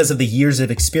just because of the years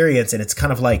of experience. And it's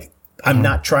kind of like, I'm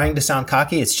not trying to sound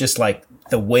cocky. It's just like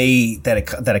the way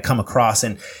that I come across.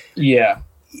 And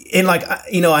like,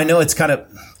 I know it's kind of,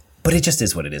 but it just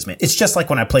is what it is, man. It's just like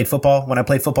when I played football,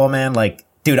 man, like,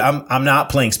 dude, I'm not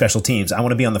playing special teams. I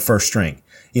want to be on the first string.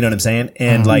 You know what I'm saying?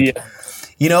 And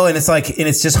and it's like, and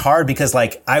it's just hard because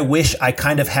like, I wish I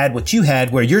kind of had what you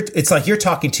had where it's like you're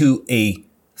talking to a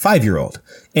 5-year-old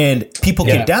and people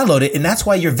can download it. And that's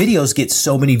why your videos get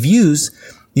so many views.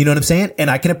 You know what I'm saying?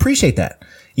 And I can appreciate that.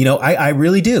 I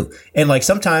really do. And like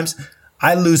sometimes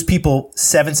I lose people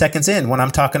 7 seconds in when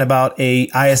I'm talking about a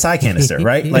ISI canister,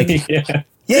 right? Like, yeah.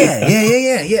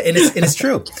 And it's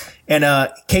true.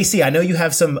 And, Casey, I know you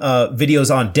have some,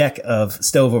 videos on deck of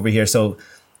Stove over here. So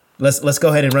let's go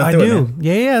ahead and run through it. I do.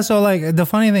 Yeah. So like the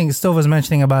funny thing Stove was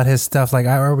mentioning about his stuff, like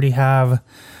I already have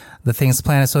the things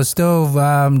planned. So Stove,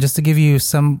 just to give you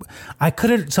some,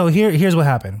 so here's what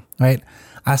happened, right?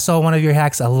 I saw one of your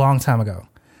hacks a long time ago.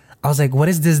 I was like, what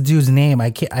is this dude's name?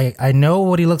 I know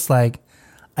what he looks like.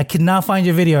 I could not find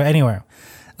your video anywhere.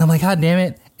 And I'm like, God damn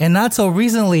it. And not so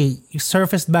recently, you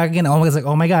surfaced back again. I was like,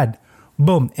 oh my God.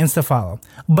 Boom, insta follow.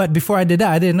 But before I did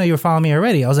that, I didn't know you were following me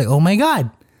already. I was like, oh my God,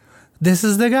 this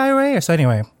is the guy right here. So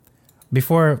anyway,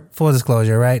 before full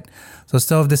disclosure, right? So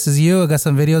Stove, this is you. I got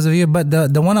some videos of you. But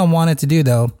the one I wanted to do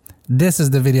though, this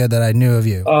is the video that I knew of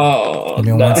you. Oh,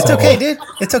 no. It's okay, dude.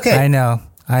 It's okay. I know.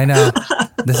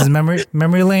 This is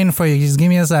memory lane for you. Just give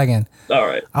me a second. All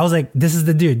right. I was like, this is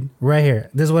the dude right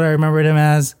here. This is what I remembered him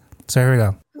as. So here we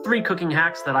go. 3 cooking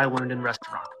hacks that I learned in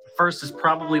restaurant. First is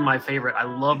probably my favorite. I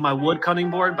love my wood cutting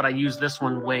board, but I use this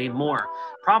one way more.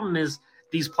 Problem is,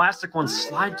 these plastic ones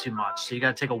slide too much. So you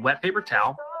got to take a wet paper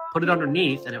towel, put it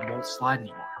underneath, and it won't slide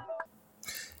anymore.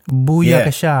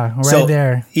 Booyakasha, right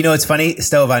there. You know, it's funny,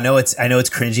 Stove. I know it's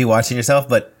cringy watching yourself,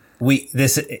 but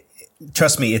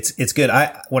trust me, it's good.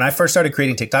 When I first started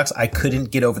creating TikToks, I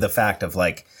couldn't get over the fact of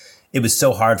like, it was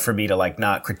so hard for me to like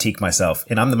not critique myself,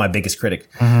 and I'm my biggest critic.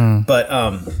 Mm-hmm. But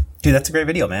dude, that's a great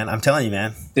video, man. I'm telling you,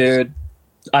 man. Dude,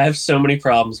 I have so many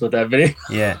problems with that video.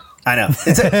 Yeah, I know.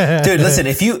 Dude,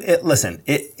 listen.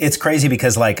 It's crazy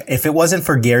because like if it wasn't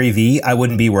for Gary Vee, I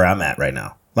wouldn't be where I'm at right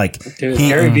now. Like, dude,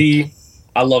 Gary Vee.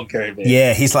 I love Gary Vee.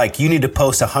 Yeah, he's like, you need to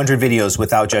post 100 videos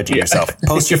without judging yourself.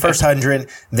 Post your first 100,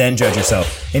 then judge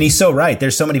yourself. And he's so right.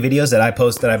 There's so many videos that I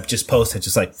post that I've just posted,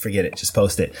 just like, forget it, just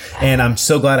post it. And I'm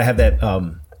so glad I have that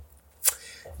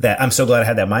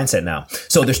mindset now.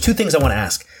 So there's 2 things I want to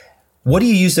ask. What do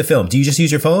you use to film? Do you just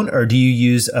use your phone or do you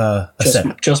use a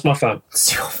set? Just my phone.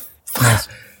 Nice.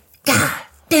 God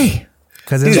damn.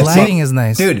 Because his lighting is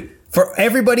nice. Dude, for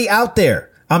everybody out there,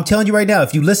 I'm telling you right now,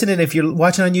 if you listen and if you're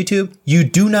watching on YouTube, you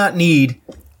do not need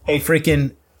a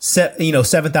freaking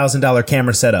 $7,000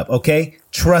 camera setup. Okay,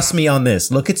 trust me on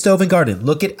this. Look at Stove and Garden.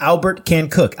 Look at Albert Can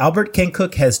Cook. Albert Can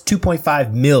Cook has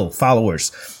 2.5 mil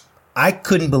followers. I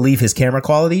couldn't believe his camera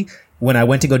quality when I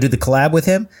went to go do the collab with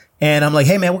him, and I'm like,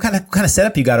 "Hey man, what kind of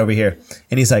setup you got over here?"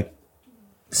 And he's like,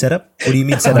 "Setup? What do you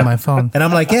mean setup?" On my phone. And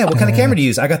I'm like, "Yeah, what kind of camera do you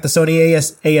use?" I got the Sony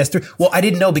AS3. Well, I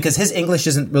didn't know because his English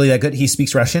isn't really that good. He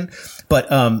speaks Russian, but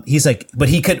he's like, but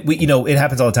he could. It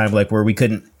happens all the time, like where we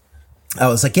couldn't. I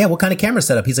was like, "Yeah, what kind of camera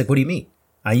setup?" He's like, "What do you mean?"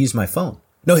 I use my phone.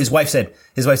 No, his wife said,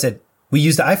 "We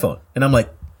use the iPhone," and I'm like,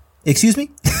 "Excuse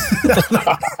me,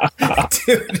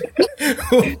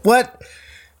 dude, what?"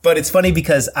 But it's funny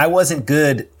because I wasn't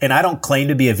good, and I don't claim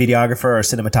to be a videographer or a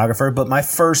cinematographer, but my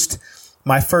first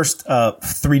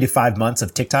 3 to 5 months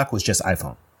of TikTok was just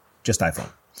iPhone.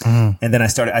 Mm-hmm. And then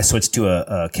I switched to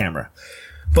a camera.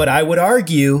 But I would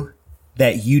argue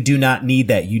that you do not need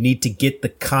that. You need to get the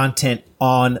content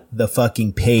on the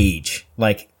fucking page.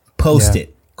 Like, post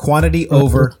it. Quantity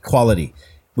over quality.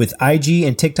 With IG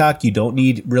and TikTok, you don't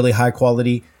need really high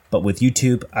quality. But with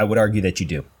YouTube, I would argue that you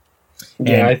do.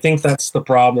 Yeah, I think that's the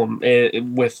problem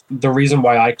with the reason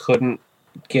why I couldn't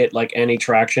get like any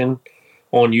traction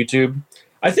on YouTube.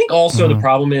 I think also the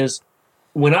problem is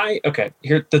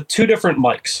here, the 2 different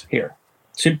mics here,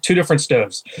 two different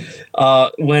stoves.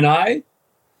 When I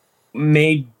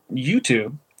made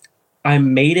YouTube, I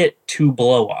made it to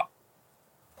blow up.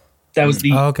 That was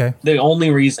the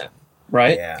only reason,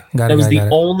 right? Yeah. That was the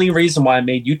only reason why I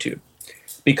made YouTube.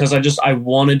 Because I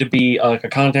wanted to be like a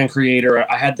content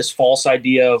creator. I had this false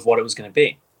idea of what it was going to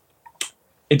be.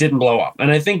 It didn't blow up.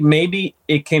 And I think maybe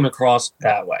it came across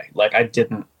that way. Like I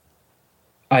didn't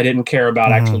care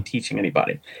about actually teaching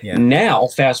anybody. Yeah. Now,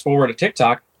 fast forward to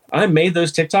TikTok, I made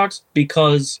those TikToks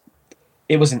because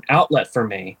it was an outlet for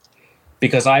me.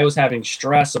 Because I was having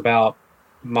stress about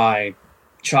my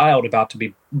child about to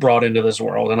be brought into this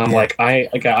world. And I'm like, I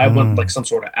want like some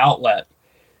sort of outlet.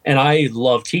 And I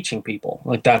love teaching people.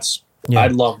 Like I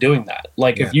love doing that.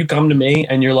 Like if you come to me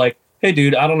and you're like, "Hey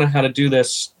dude, I don't know how to do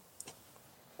this.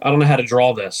 I don't know how to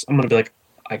draw this." I'm going to be like,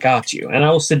 "I got you." And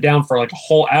I will sit down for like a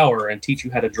whole hour and teach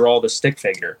you how to draw the stick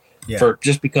figure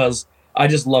just because I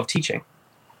just love teaching.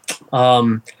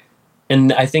 And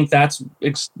I think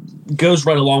it goes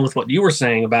right along with what you were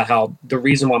saying about how the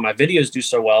reason why my videos do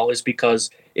so well is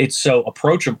because it's so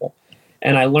approachable.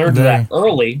 And I learned that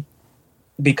early.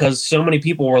 Because so many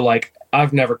people were like,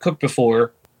 "I've never cooked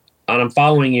before, and I'm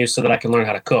following you so that I can learn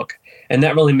how to cook." And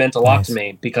that really meant a lot to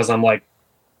me because I'm like,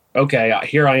 okay,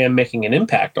 here I am making an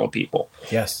impact on people.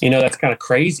 Yes. That's kind of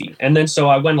crazy. And then so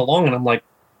I went along and I'm like,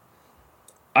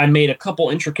 I made a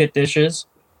couple intricate dishes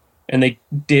and they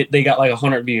got like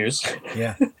 100 views.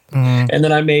 Yeah. And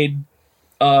then I made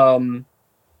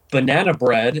banana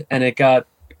bread and it got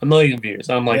 1 million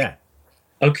views. I'm like,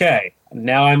 okay.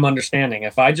 Now I'm understanding.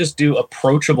 If I just do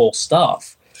approachable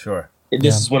stuff, sure,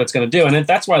 this is what it's going to do. And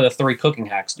that's why the 3 cooking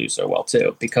hacks do so well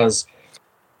too, because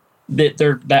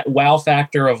they're that wow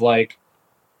factor of like,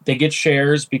 they get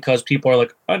shares because people are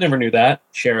like, I never knew that,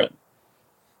 share it.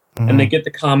 And they get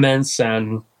the comments.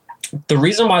 And the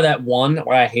reason why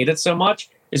I hate it so much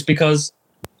is because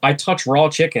I touch raw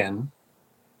chicken.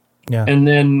 Yeah.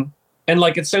 And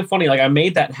like, it's so funny. Like, I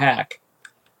made that hack,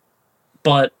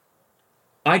 but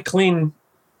I clean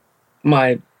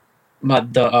the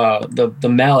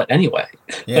mallet anyway.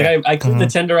 Yeah. Like I clean the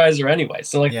tenderizer anyway.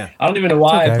 So like, I don't even know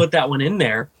why I put that one in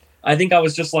there. I think I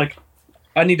was just like,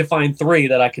 I need to find 3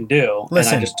 that I can do.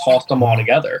 Listen, and I just tossed them all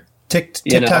together.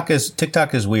 TikTok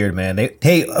is weird, man.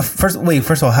 First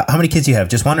of all, how many kids do you have?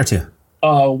 Just 1 or 2?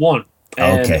 1.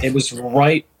 And okay. It was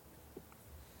right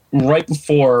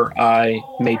before I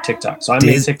made TikTok. So I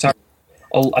made TikTok,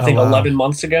 I think 11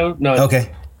 months ago. No.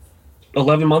 Okay.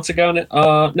 11 months ago.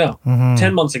 No,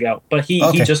 10 months ago. But he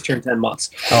just turned 10 months.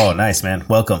 Oh, nice, man.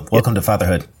 Welcome to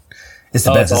fatherhood. It's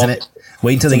the best, isn't it?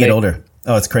 Wait until they get older.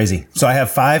 Oh, it's crazy. So I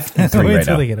have 5 and 3 Wait right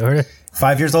until now. they get older.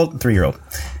 5 years old and 3-year-old.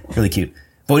 Really cute.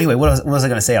 But anyway, what was I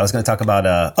going to say? I was going to talk about,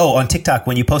 on TikTok,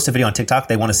 when you post a video on TikTok,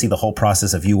 they want to see the whole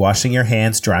process of you washing your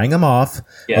hands, drying them off.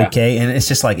 Yeah. Okay. And it's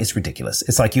just like, it's ridiculous.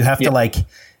 It's like, you have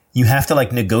to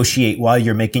negotiate while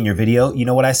you're making your video. You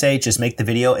know what I say? Just make the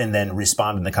video and then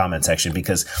respond in the comment section,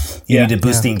 because you need to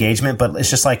boost the engagement. But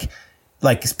it's just like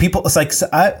people, it's like,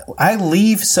 I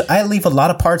leave a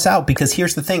lot of parts out, because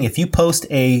here's the thing. If you post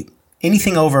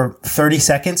anything over 30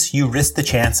 seconds, you risk the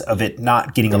chance of it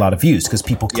not getting a lot of views, because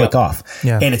people click off.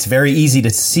 Yeah. And it's very easy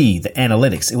to see the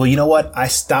analytics. Well, you know what? I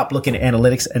stopped looking at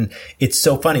analytics, and it's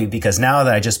so funny, because now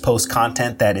that I just post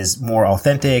content that is more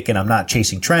authentic and I'm not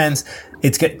chasing trends,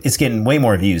 it's getting way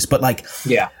more views. But like,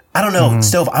 I don't know,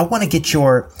 Stove, I want to get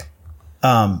your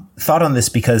thought on this,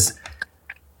 because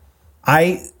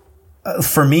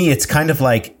for me, it's kind of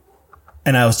like,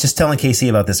 and I was just telling Casey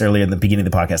about this earlier in the beginning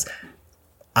of the podcast,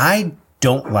 I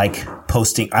don't like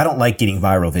posting. I don't like getting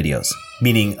viral videos,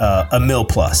 meaning a mil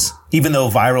plus, even though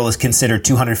viral is considered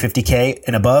 250K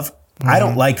and above. I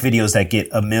don't like videos that get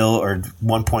a mil or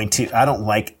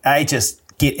 1.2. I just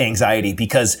get anxiety,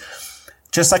 because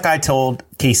just like I told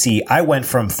KC, I went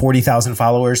from 40,000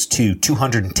 followers to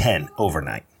 210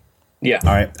 overnight. Yeah.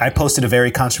 All right. I posted a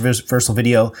very controversial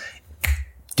video.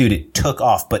 Dude, it took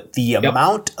off. But the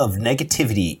amount of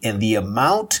negativity and the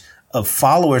amount of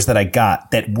followers that I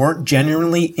got that weren't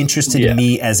genuinely interested in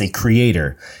me as a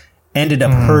creator ended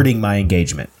up hurting my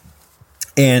engagement.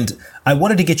 And I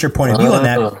wanted to get your point of view on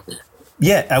that.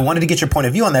 Yeah, I wanted to get your point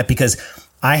of view on that, because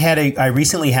I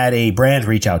recently had a brand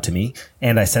reach out to me,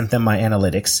 and I sent them my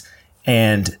analytics,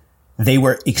 and they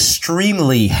were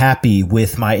extremely happy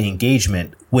with my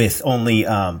engagement with only,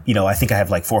 I think I have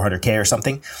like 400K or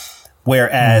something.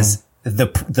 Whereas the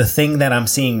thing that I'm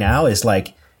seeing now is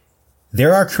like,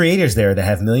 there are creators there that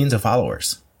have millions of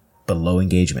followers, but low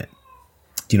engagement.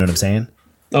 Do you know what I'm saying?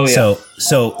 Oh yeah.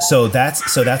 So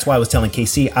that's why I was telling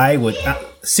KC, I would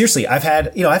seriously. I've had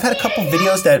a couple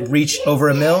videos that reach over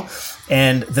a mil,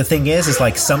 and the thing is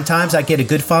like, sometimes I get a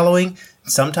good following,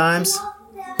 sometimes.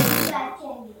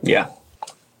 Yeah.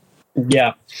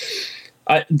 The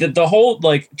whole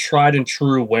like tried and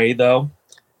true way, though,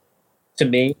 to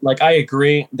me, like, I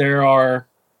agree.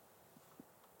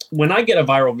 When I get a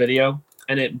viral video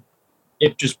and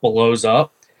it just blows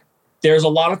up, there's a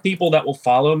lot of people that will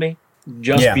follow me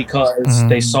just because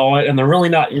they saw it and they're really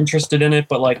not interested in it.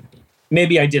 But like,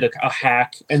 maybe I did a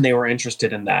hack and they were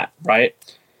interested in that, right?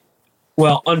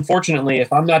 Well, unfortunately,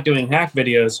 if I'm not doing hack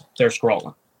videos, they're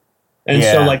scrolling. And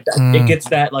so like it gets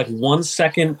that like 1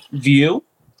 second view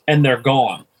and they're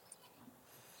gone.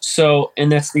 So, and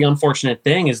that's the unfortunate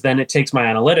thing, is then it takes my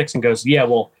analytics and goes,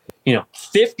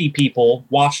 50 people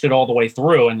watched it all the way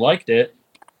through and liked it,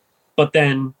 but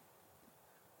then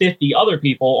 50 other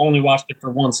people only watched it for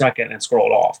 1 second and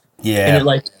scrolled off. Yeah. And it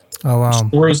like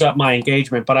screws up my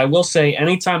engagement. But I will say,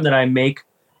 anytime that I make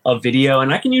a video,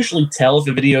 and I can usually tell if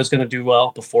a video is going to do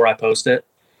well before I post it.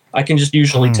 I can just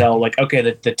usually tell, like, okay,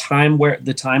 the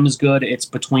time is good. It's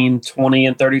between 20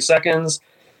 and 30 seconds.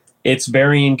 It's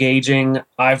very engaging.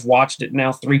 I've watched it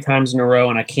now 3 times in a row,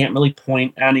 and I can't really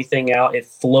point anything out. It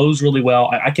flows really well.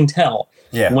 I can tell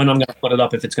when I'm going to put it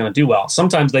up if it's going to do well.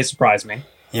 Sometimes they surprise me.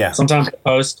 Yeah. Sometimes I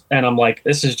post, and I'm like,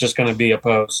 this is just going to be a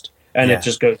post, and it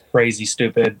just goes crazy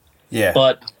stupid. Yeah.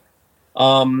 But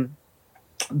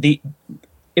if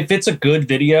it's a good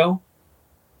video,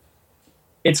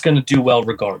 it's going to do well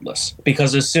regardless,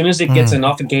 because as soon as it gets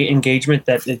enough engagement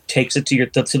that it takes it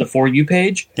to the For You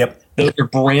page, those are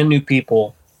brand new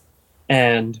people,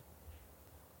 and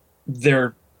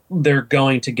they're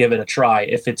going to give it a try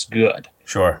if it's good.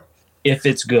 Sure. if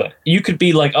it's good. You could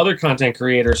be like other content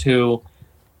creators who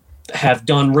have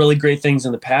done really great things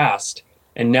in the past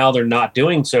and now they're not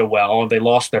doing so well, and they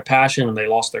lost their passion and they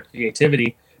lost their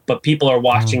creativity, but people are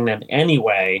watching them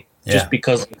anyway just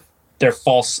because of their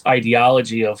false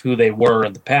ideology of who they were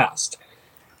in the past.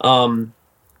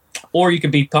 Or you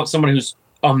could be someone who's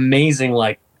amazing,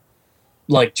 like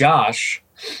Josh,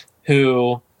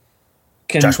 who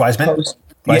can Josh Wiseman. Dude,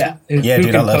 I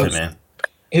love it, man.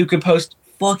 Who could post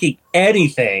fucking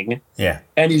anything,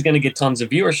 and he's going to get tons of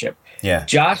viewership. Yeah,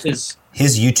 Josh is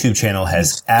his YouTube channel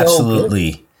has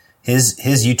absolutely his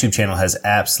YouTube channel has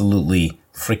absolutely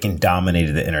freaking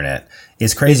dominated the internet.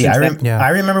 It's crazy. I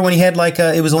remember when he had like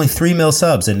it was only 3 mil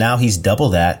subs, and now he's double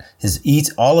that.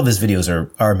 All of his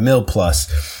videos are mil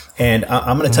plus. And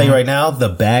I'm going to tell you right now, the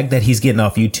bag that he's getting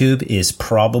off YouTube is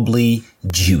probably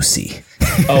juicy.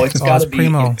 Oh, it's got to be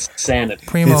insanity.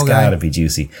 It's got to be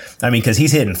juicy. I mean, because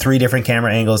he's hitting 3 different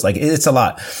camera angles. Like, it's a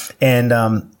lot.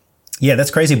 And yeah,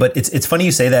 that's crazy. But it's funny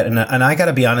you say that. And I got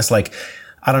to be honest, like,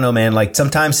 I don't know, man. Like,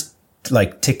 sometimes,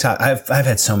 like, TikTok, I've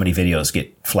had so many videos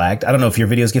get flagged. I don't know if your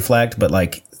videos get flagged, but,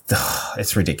 like,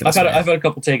 it's ridiculous. I've had a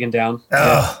couple taken down.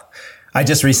 I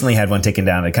just recently had one taken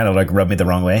down. It kind of like rubbed me the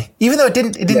wrong way, even though it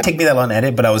didn't take me that long to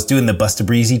edit, but I was doing the Busta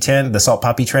Breezy trend, the Salt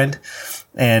Poppy trend.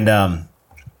 And,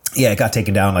 it got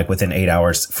taken down like within 8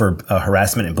 hours for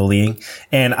harassment and bullying.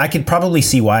 And I could probably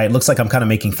see why. It looks like I'm kind of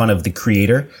making fun of the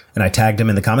creator, and I tagged him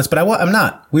in the comments, but I'm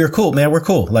not. We were cool, man. We're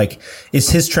cool. Like, it's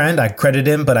his trend. I credit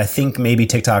him, but I think maybe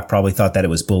TikTok probably thought that it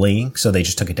was bullying, so they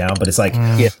just took it down. But it's like,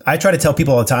 I try to tell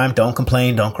people all the time, don't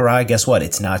complain, don't cry. Guess what?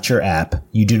 It's not your app.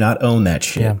 You do not own that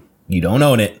shit. Yeah. You don't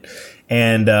own it.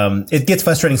 And it gets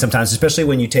frustrating sometimes, especially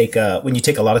when you take a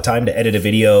lot of time to edit a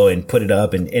video and put it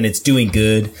up and it's doing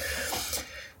good.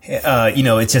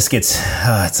 It just gets,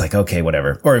 it's like, okay,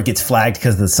 whatever. Or it gets flagged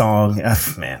because of the song.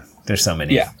 Man, there's so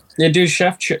many. Yeah. Dude,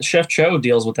 Chef Cho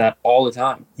deals with that all the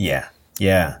time. Yeah.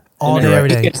 Yeah. All day, every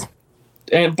day.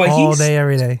 All day,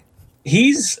 every day.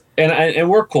 He's, and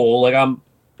we're cool. Like,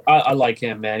 I like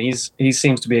him, man. He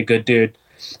seems to be a good dude.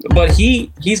 But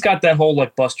he's got that whole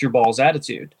like bust your balls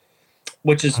attitude,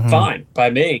 which is fine by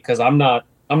me because I'm not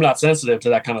sensitive to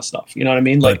that kind of stuff. You know what I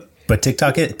mean? Like, but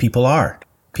TikTok, people are,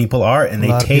 and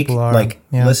they take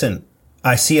listen.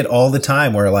 I see it all the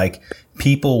time where like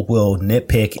people will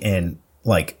nitpick and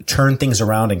like turn things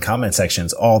around in comment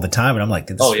sections all the time, and I'm like,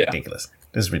 this is ridiculous.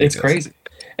 This is ridiculous. It's crazy,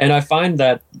 and I find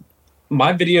that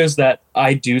my videos that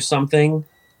I do something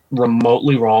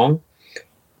remotely wrong,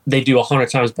 they do 100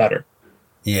 times better.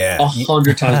 Yeah,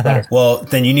 100 times better. Well,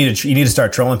 then you need to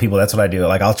start trolling people. That's what I do.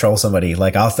 Like, I'll troll somebody.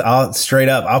 Like, I'll straight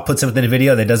up, I'll put something in a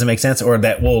video that doesn't make sense or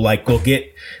that will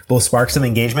spark some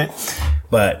engagement.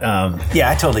 But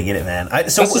I totally get it, man.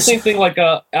 That's the same thing. Like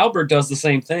Albert does the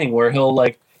same thing where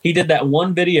he did that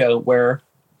one video where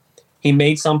he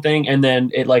made something and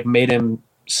then it like made him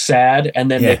sad,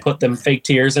 and then they put them fake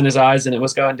tears in his eyes and it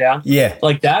was going down. Yeah,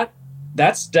 like that.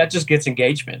 That just gets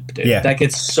engagement, dude. Yeah. That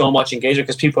gets so much engagement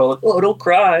because people are like, "Oh, don't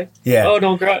cry." Yeah. "Oh,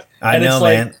 don't cry." I know, it's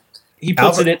like, man. He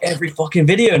puts it in every fucking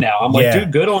video now. I'm like,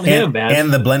 dude, good on him, man.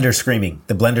 And the blender screaming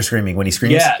when he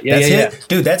screams. Yeah, that's his.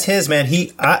 Dude, that's his, man.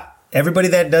 Everybody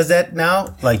that does that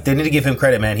now, like, they need to give him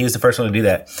credit, man. He was the first one to do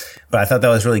that. But I thought that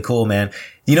was really cool, man.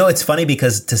 You know, it's funny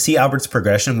because to see Albert's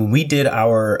progression when we did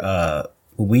our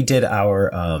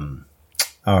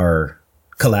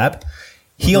collab.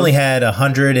 He only had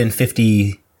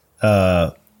 150.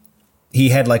 He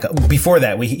had like before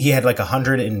that he had like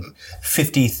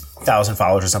 150,000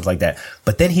 followers or something like that.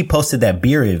 But then he posted that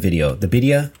Birria video. The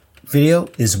Birria video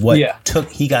is what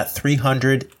he got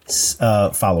 300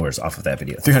 followers off of that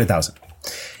video. 300,000.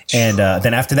 And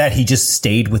then after that, he just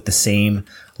stayed with the same,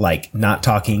 like, not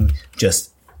talking,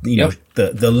 just know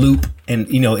the loop, and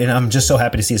and I'm just so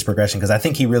happy to see his progression because I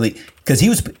think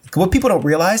what people don't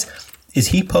realize is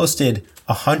he posted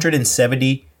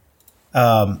 170.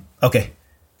 Okay,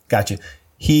 got you.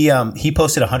 He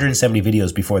posted 170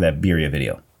 videos before that Birria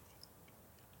video.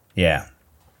 Yeah,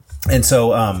 and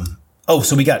so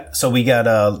so we got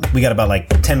about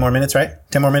like 10 more minutes, right?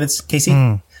 10 more minutes,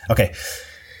 Casey. Okay.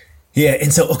 Yeah,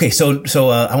 and so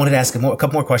I wanted to ask a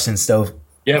couple more questions. So,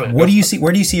 where do you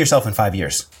see yourself in 5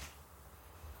 years?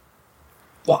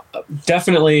 Well,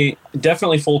 definitely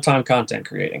full-time content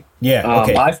creating. Yeah,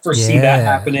 okay. I foresee that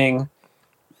happening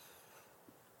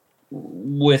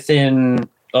within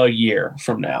a year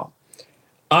from now.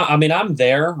 I mean, I'm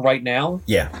there right now.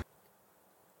 Yeah.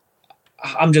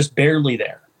 I'm just barely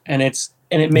there, and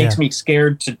it makes me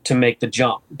scared to make the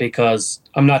jump because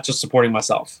I'm not just supporting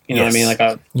myself. You know what I mean?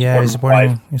 Like, you're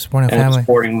supporting family, I'm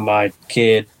supporting my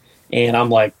kid, and I'm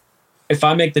like, if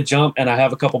I make the jump and I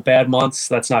have a couple bad months,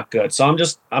 that's not good. So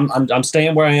I'm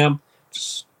staying where I am,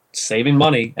 just saving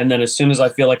money. And then as soon as I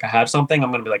feel like I have something, I'm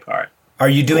going to be like, all right. Are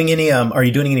you doing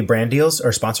any brand deals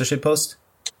or sponsorship posts?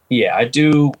 Yeah, I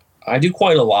do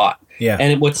quite a lot. Yeah.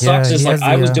 And what sucks is like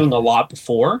I was doing a lot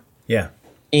before. Yeah.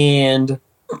 And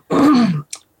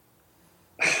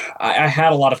I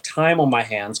had a lot of time on my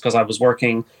hands because I was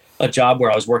working a job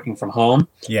where I was working from home.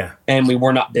 Yeah. And we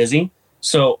were not busy.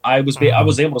 So I was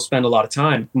able to spend a lot of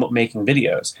time making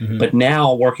videos. Mm-hmm. But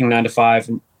now working 9 to 5,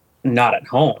 not at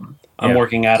home. I'm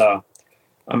working I'm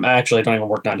actually, I don't even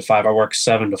work 9 to 5. I work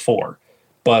 7 to 4.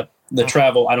 But the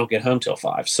travel, I don't get home till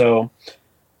 5. So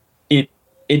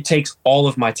it takes all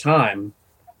of my time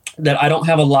that I don't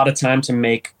have a lot of time to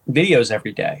make videos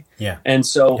every day. Yeah. And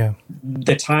so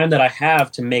the time that I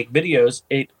have to make videos,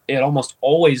 it almost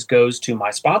always goes to my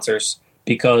sponsors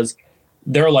because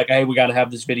they're like, hey, we got to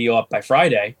have this video up by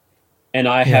Friday. And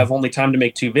I have only time to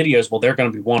make 2 videos. Well, they're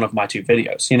going to be one of my 2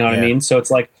 videos. You know what I mean? So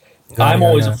it's like, I'm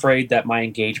always afraid that my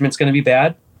engagement's going to be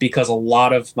bad because a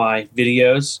lot of my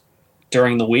videos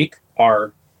during the week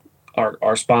are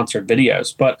sponsored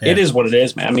videos, but it is what it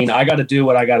is, man. I mean, I got to do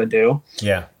what I got to do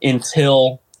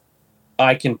until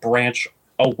I can branch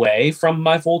away from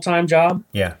my full-time job.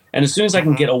 Yeah. And as soon as I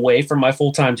can get away from my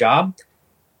full-time job,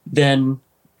 then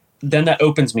that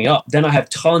opens me up. Then I have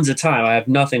tons of time. I have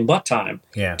nothing but time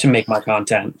to make my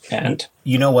content. And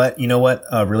you know what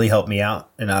really helped me out?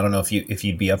 And I don't know if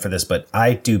you'd be up for this, but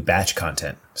I do batch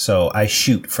content. So I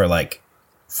shoot for like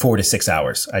 4 to 6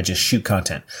 hours. I just shoot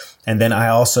content. And then I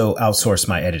also outsource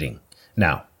my editing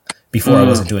now. Before I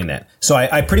wasn't doing that. So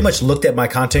I pretty much looked at my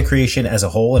content creation as a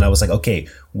whole and I was like, okay,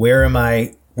 where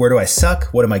do I suck?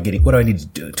 What am I getting? What do I need to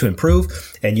do to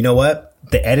improve? And you know what?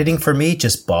 The editing for me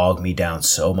just bogged me down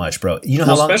so much, bro. You know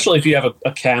how long? Especially if you have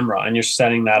a camera and you're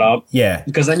setting that up. Yeah.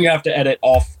 Because then you have to edit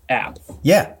off app.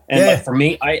 Yeah. And like for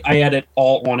me, I edit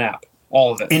all on app.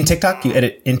 All of it. In TikTok? You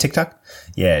edit in TikTok?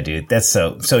 Yeah, dude. That's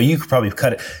so you could probably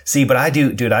cut it. See, but I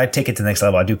do, dude, I take it to the next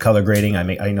level. I do color grading.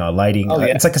 I know lighting.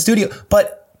 It's like a studio.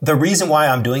 But the reason why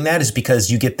I'm doing that is because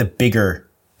you get the bigger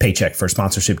paycheck for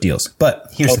sponsorship deals. But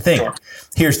here's the thing. Sure.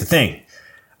 Here's the thing.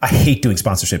 I hate doing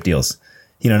sponsorship deals.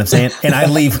 You know what I'm saying? And I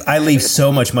leave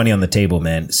so much money on the table,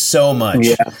 man. So much.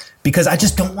 Yeah. Because I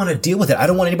just don't want to deal with it. I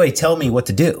don't want anybody to tell me what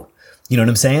to do. You know what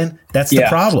I'm saying? That's the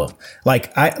problem.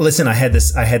 Like I had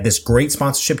this great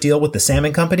sponsorship deal with the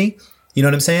salmon company. You know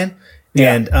what I'm saying?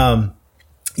 Yeah. And,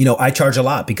 I charge a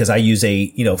lot because I use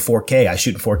a, 4K. I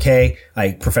shoot in 4K.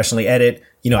 I professionally edit.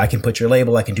 I can put your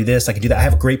label. I can do this. I can do that. I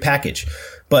have a great package.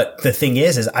 But the thing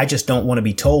is I just don't want to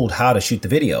be told how to shoot the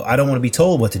video. I don't want to be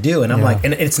told what to do. And I'm like,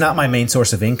 and it's not my main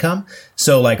source of income.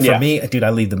 So like for me, dude,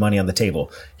 I leave the money on the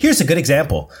table. Here's a good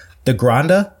example. The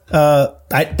Granda,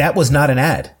 that was not an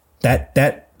ad.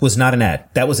 That was not an ad.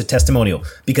 That was a testimonial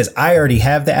because I already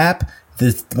have the app.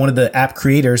 One of the app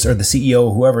creators or the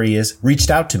CEO, whoever he is,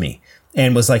 reached out to me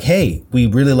and was like, "Hey, we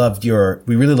really love your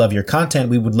content.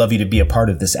 We would love you to be a part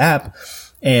of this app."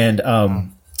 And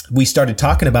we started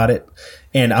talking about it.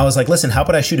 And I was like, "Listen, how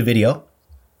about I shoot a video,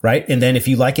 right? And then if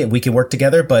you like it, we can work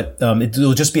together. But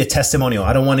it'll just be a testimonial.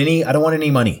 I don't want any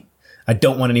money. I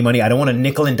don't want any money. I don't want a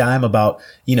nickel and dime about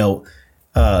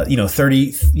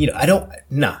 30,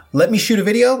 let me shoot a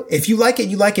video. If you like it,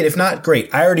 you like it. If not,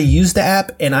 great. I already use the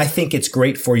app and I think it's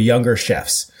great for younger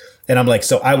chefs. And I'm like,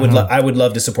 so I would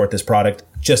love to support this product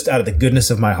just out of the goodness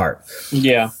of my heart.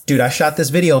 Yeah. Dude, I shot this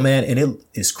video, man, and it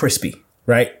is crispy,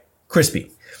 right?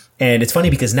 Crispy. And it's funny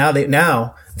because now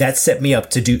that set me up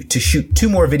to shoot 2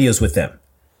 more videos with them,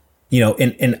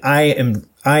 and I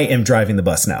am driving the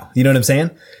bus now. You know what I'm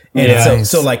saying? And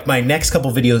so like my next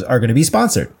couple videos are going to be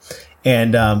sponsored.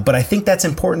 And, but I think that's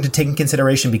important to take in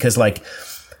consideration because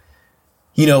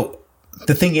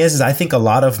the thing is I think a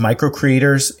lot of micro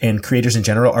creators and creators in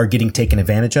general are getting taken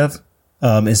advantage of,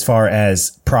 as far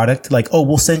as product, like, oh,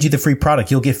 we'll send you the free product.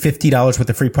 You'll get $50 worth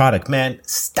of free product. Man,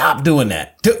 stop doing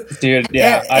that. Dude.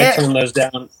 Yeah. I turn those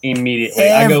down immediately.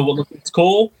 I go, well, it's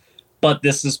cool, but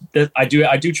I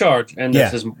do charge and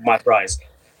this is my price.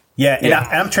 Yeah. And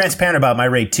I'm transparent about my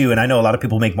rate too. And I know a lot of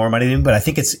people make more money than me, but I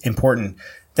think it's important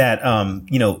that,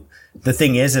 the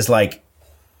thing is like,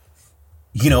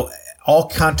 all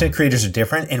content creators are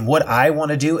different. And what I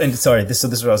want to do, and sorry, this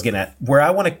is what I was getting at. Where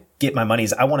I want to get my money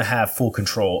is I want to have full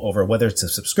control over whether it's a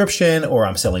subscription or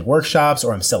I'm selling workshops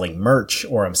or I'm selling merch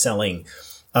or I'm selling,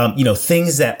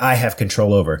 things that I have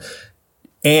control over.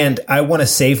 And I want to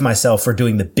save myself for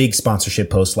doing the big sponsorship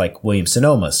posts like Williams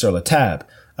Sonoma, Sur La Table,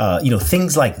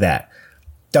 things like that.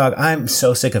 Dog, I'm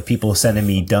so sick of people sending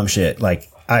me dumb shit. Like,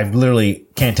 I literally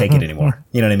can't take it anymore.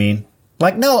 You know what I mean?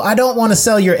 Like, no, I don't want to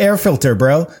sell your air filter,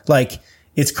 bro. Like,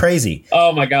 it's crazy.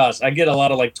 Oh my gosh, I get a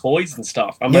lot of like toys and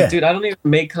stuff. I'm like, dude, I don't even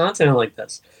make content like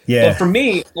this. Yeah. But for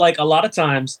me, like a lot of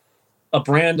times, a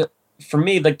brand, for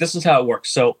me, like this is how it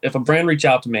works. So if a brand reach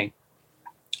out to me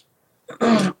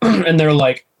and they're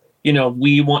like, you know,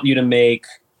 we want you to make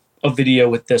a video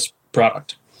with this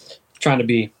product, trying to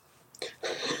be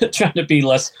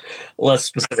less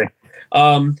specific.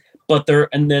 But they're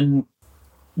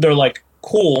like,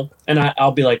 cool, and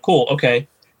I'll be like, cool, okay.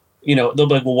 You know, they'll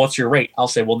be like, well, what's your rate? I'll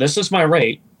say, well, this is my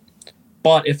rate,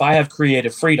 but if I have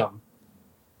creative freedom,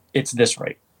 it's this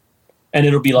rate. And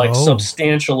it'll be like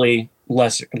substantially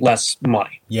less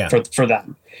money for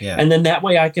them. Yeah. And then that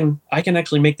way I can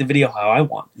actually make the video how I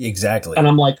want. Exactly. And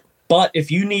I'm like, but if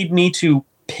you need me to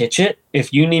pitch it,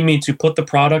 if you need me to put the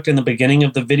product in the beginning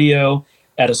of the video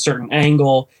at a certain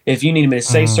angle, if you need me to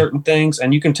say certain things,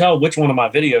 and you can tell which one of my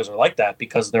videos are like that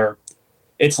because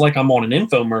it's like I'm on an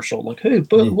infomercial, like, hey,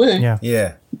 by the way,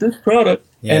 this product.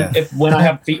 Yeah.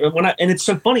 And and it's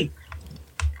so funny,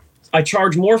 I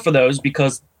charge more for those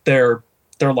because they're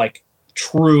like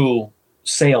true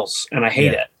sales, and I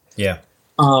hate it. Yeah.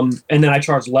 And then I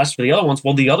charge less for the other ones.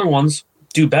 Well, the other ones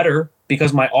do better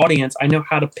because my audience, I know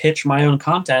how to pitch my own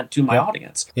content to my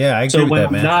audience. Yeah, I agree with that, man.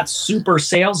 So when I'm not super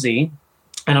salesy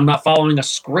and I'm not following a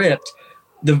script,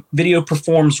 the video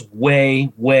performs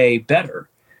way, way better.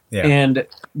 Yeah. And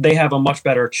they have a much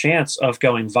better chance of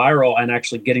going viral and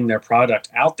actually getting their product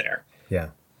out there. Yeah.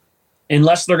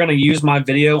 Unless they're going to use my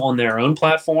video on their own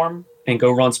platform and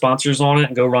go run sponsors on it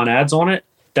and go run ads on it,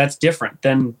 that's different.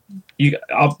 Then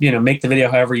I'll make the video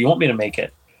however you want me to make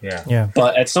it. Yeah. Yeah.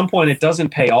 But at some point, it doesn't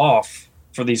pay off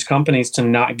for these companies to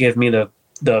not give me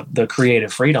the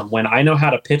creative freedom when I know how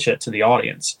to pitch it to the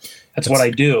audience. That's what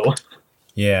I do.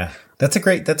 Yeah. That's a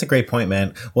great point,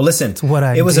 man. Well, listen,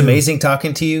 it was amazing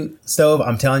talking to you, Stove.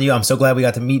 I'm telling you, I'm so glad we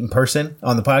got to meet in person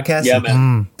on the podcast. Yeah,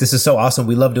 man. This is so awesome.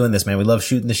 We love doing this, man. We love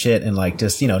shooting the shit and like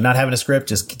just, not having a script,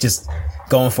 just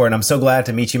going for it. And I'm so glad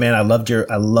to meet you, man. I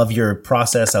love your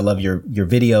process. I love your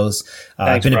videos.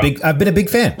 Thanks, I've been a big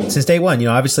fan since day one.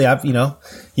 Obviously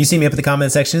you see me up in the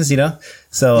comment sections,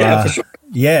 so for sure.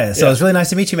 Yeah. So it's really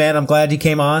nice to meet you, man. I'm glad you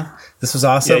came on. This was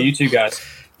awesome. Yeah, you too, guys.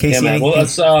 Casey, man.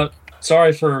 Well,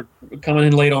 sorry for coming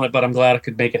in late on it, but I'm glad I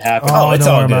could make it happen. Oh, it's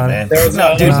all good, man. There was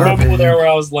a moment there where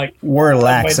I was like, we're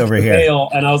lax over here.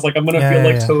 And I was like, I'm going to feel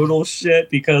like total shit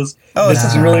because this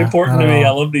is really important to me. I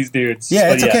love these dudes.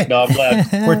 Yeah, it's okay. No, I'm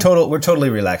glad. We're totally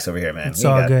relaxed over here, man. It's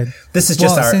all good. This is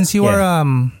just since you are,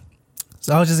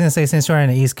 so I was just going to say, since you're on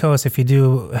the East Coast, if you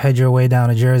do head your way down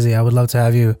to Jersey, I would love to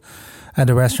have you at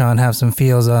the restaurant, have some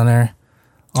feels on there.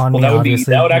 That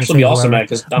would actually be awesome, man,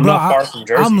 because I'm not far from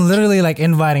Jersey. I'm literally like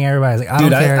inviting everybody. Like,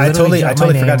 dude, I totally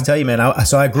forgot to tell you, man.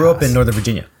 So I grew up in Northern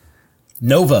Virginia,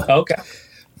 Nova. Okay.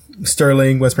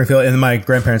 Sterling, West Springfield, and my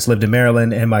grandparents lived in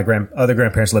Maryland, and my other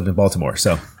grandparents lived in Baltimore.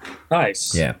 So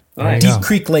nice. Yeah. Nice. Deep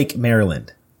Creek Lake,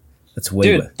 Maryland. That's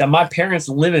way. Dude, my parents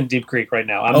live in Deep Creek right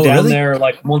now. I'm down there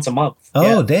like once a month.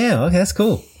 Oh, damn. Okay, that's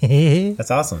cool.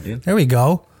 That's awesome, dude. There we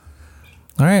go.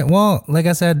 All right. Well, like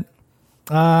I said,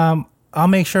 I'll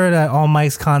make sure that all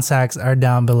Mike's contacts are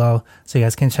down below so you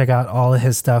guys can check out all of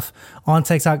his stuff on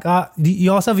TikTok.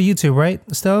 You also have a YouTube, right,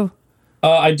 Stove?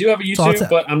 I do have a YouTube,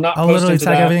 but I'm not posting to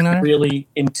that really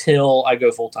until I go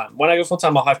full time. When I go full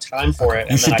time, I'll have time for it,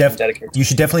 and then I can dedicate. You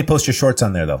should definitely post your shorts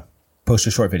on there, though. Post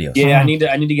your short videos. Yeah, I need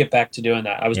to get back to doing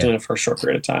that. I was doing it for a short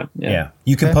period of time. Yeah.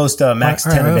 You can post max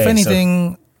 10 a day. If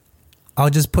anything, I'll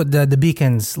just put the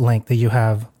Beacons link that you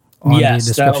have on the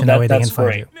description. That way they can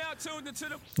find you.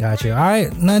 Got you. All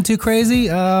right, nothing too crazy.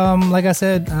 Like I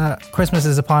said, Christmas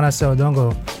is upon us, so don't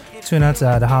go too nuts.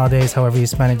 The holidays, however you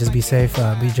spend it, just be safe,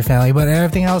 be with your family. But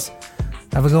everything else,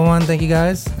 have a good one. Thank you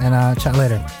guys, and chat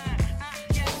later.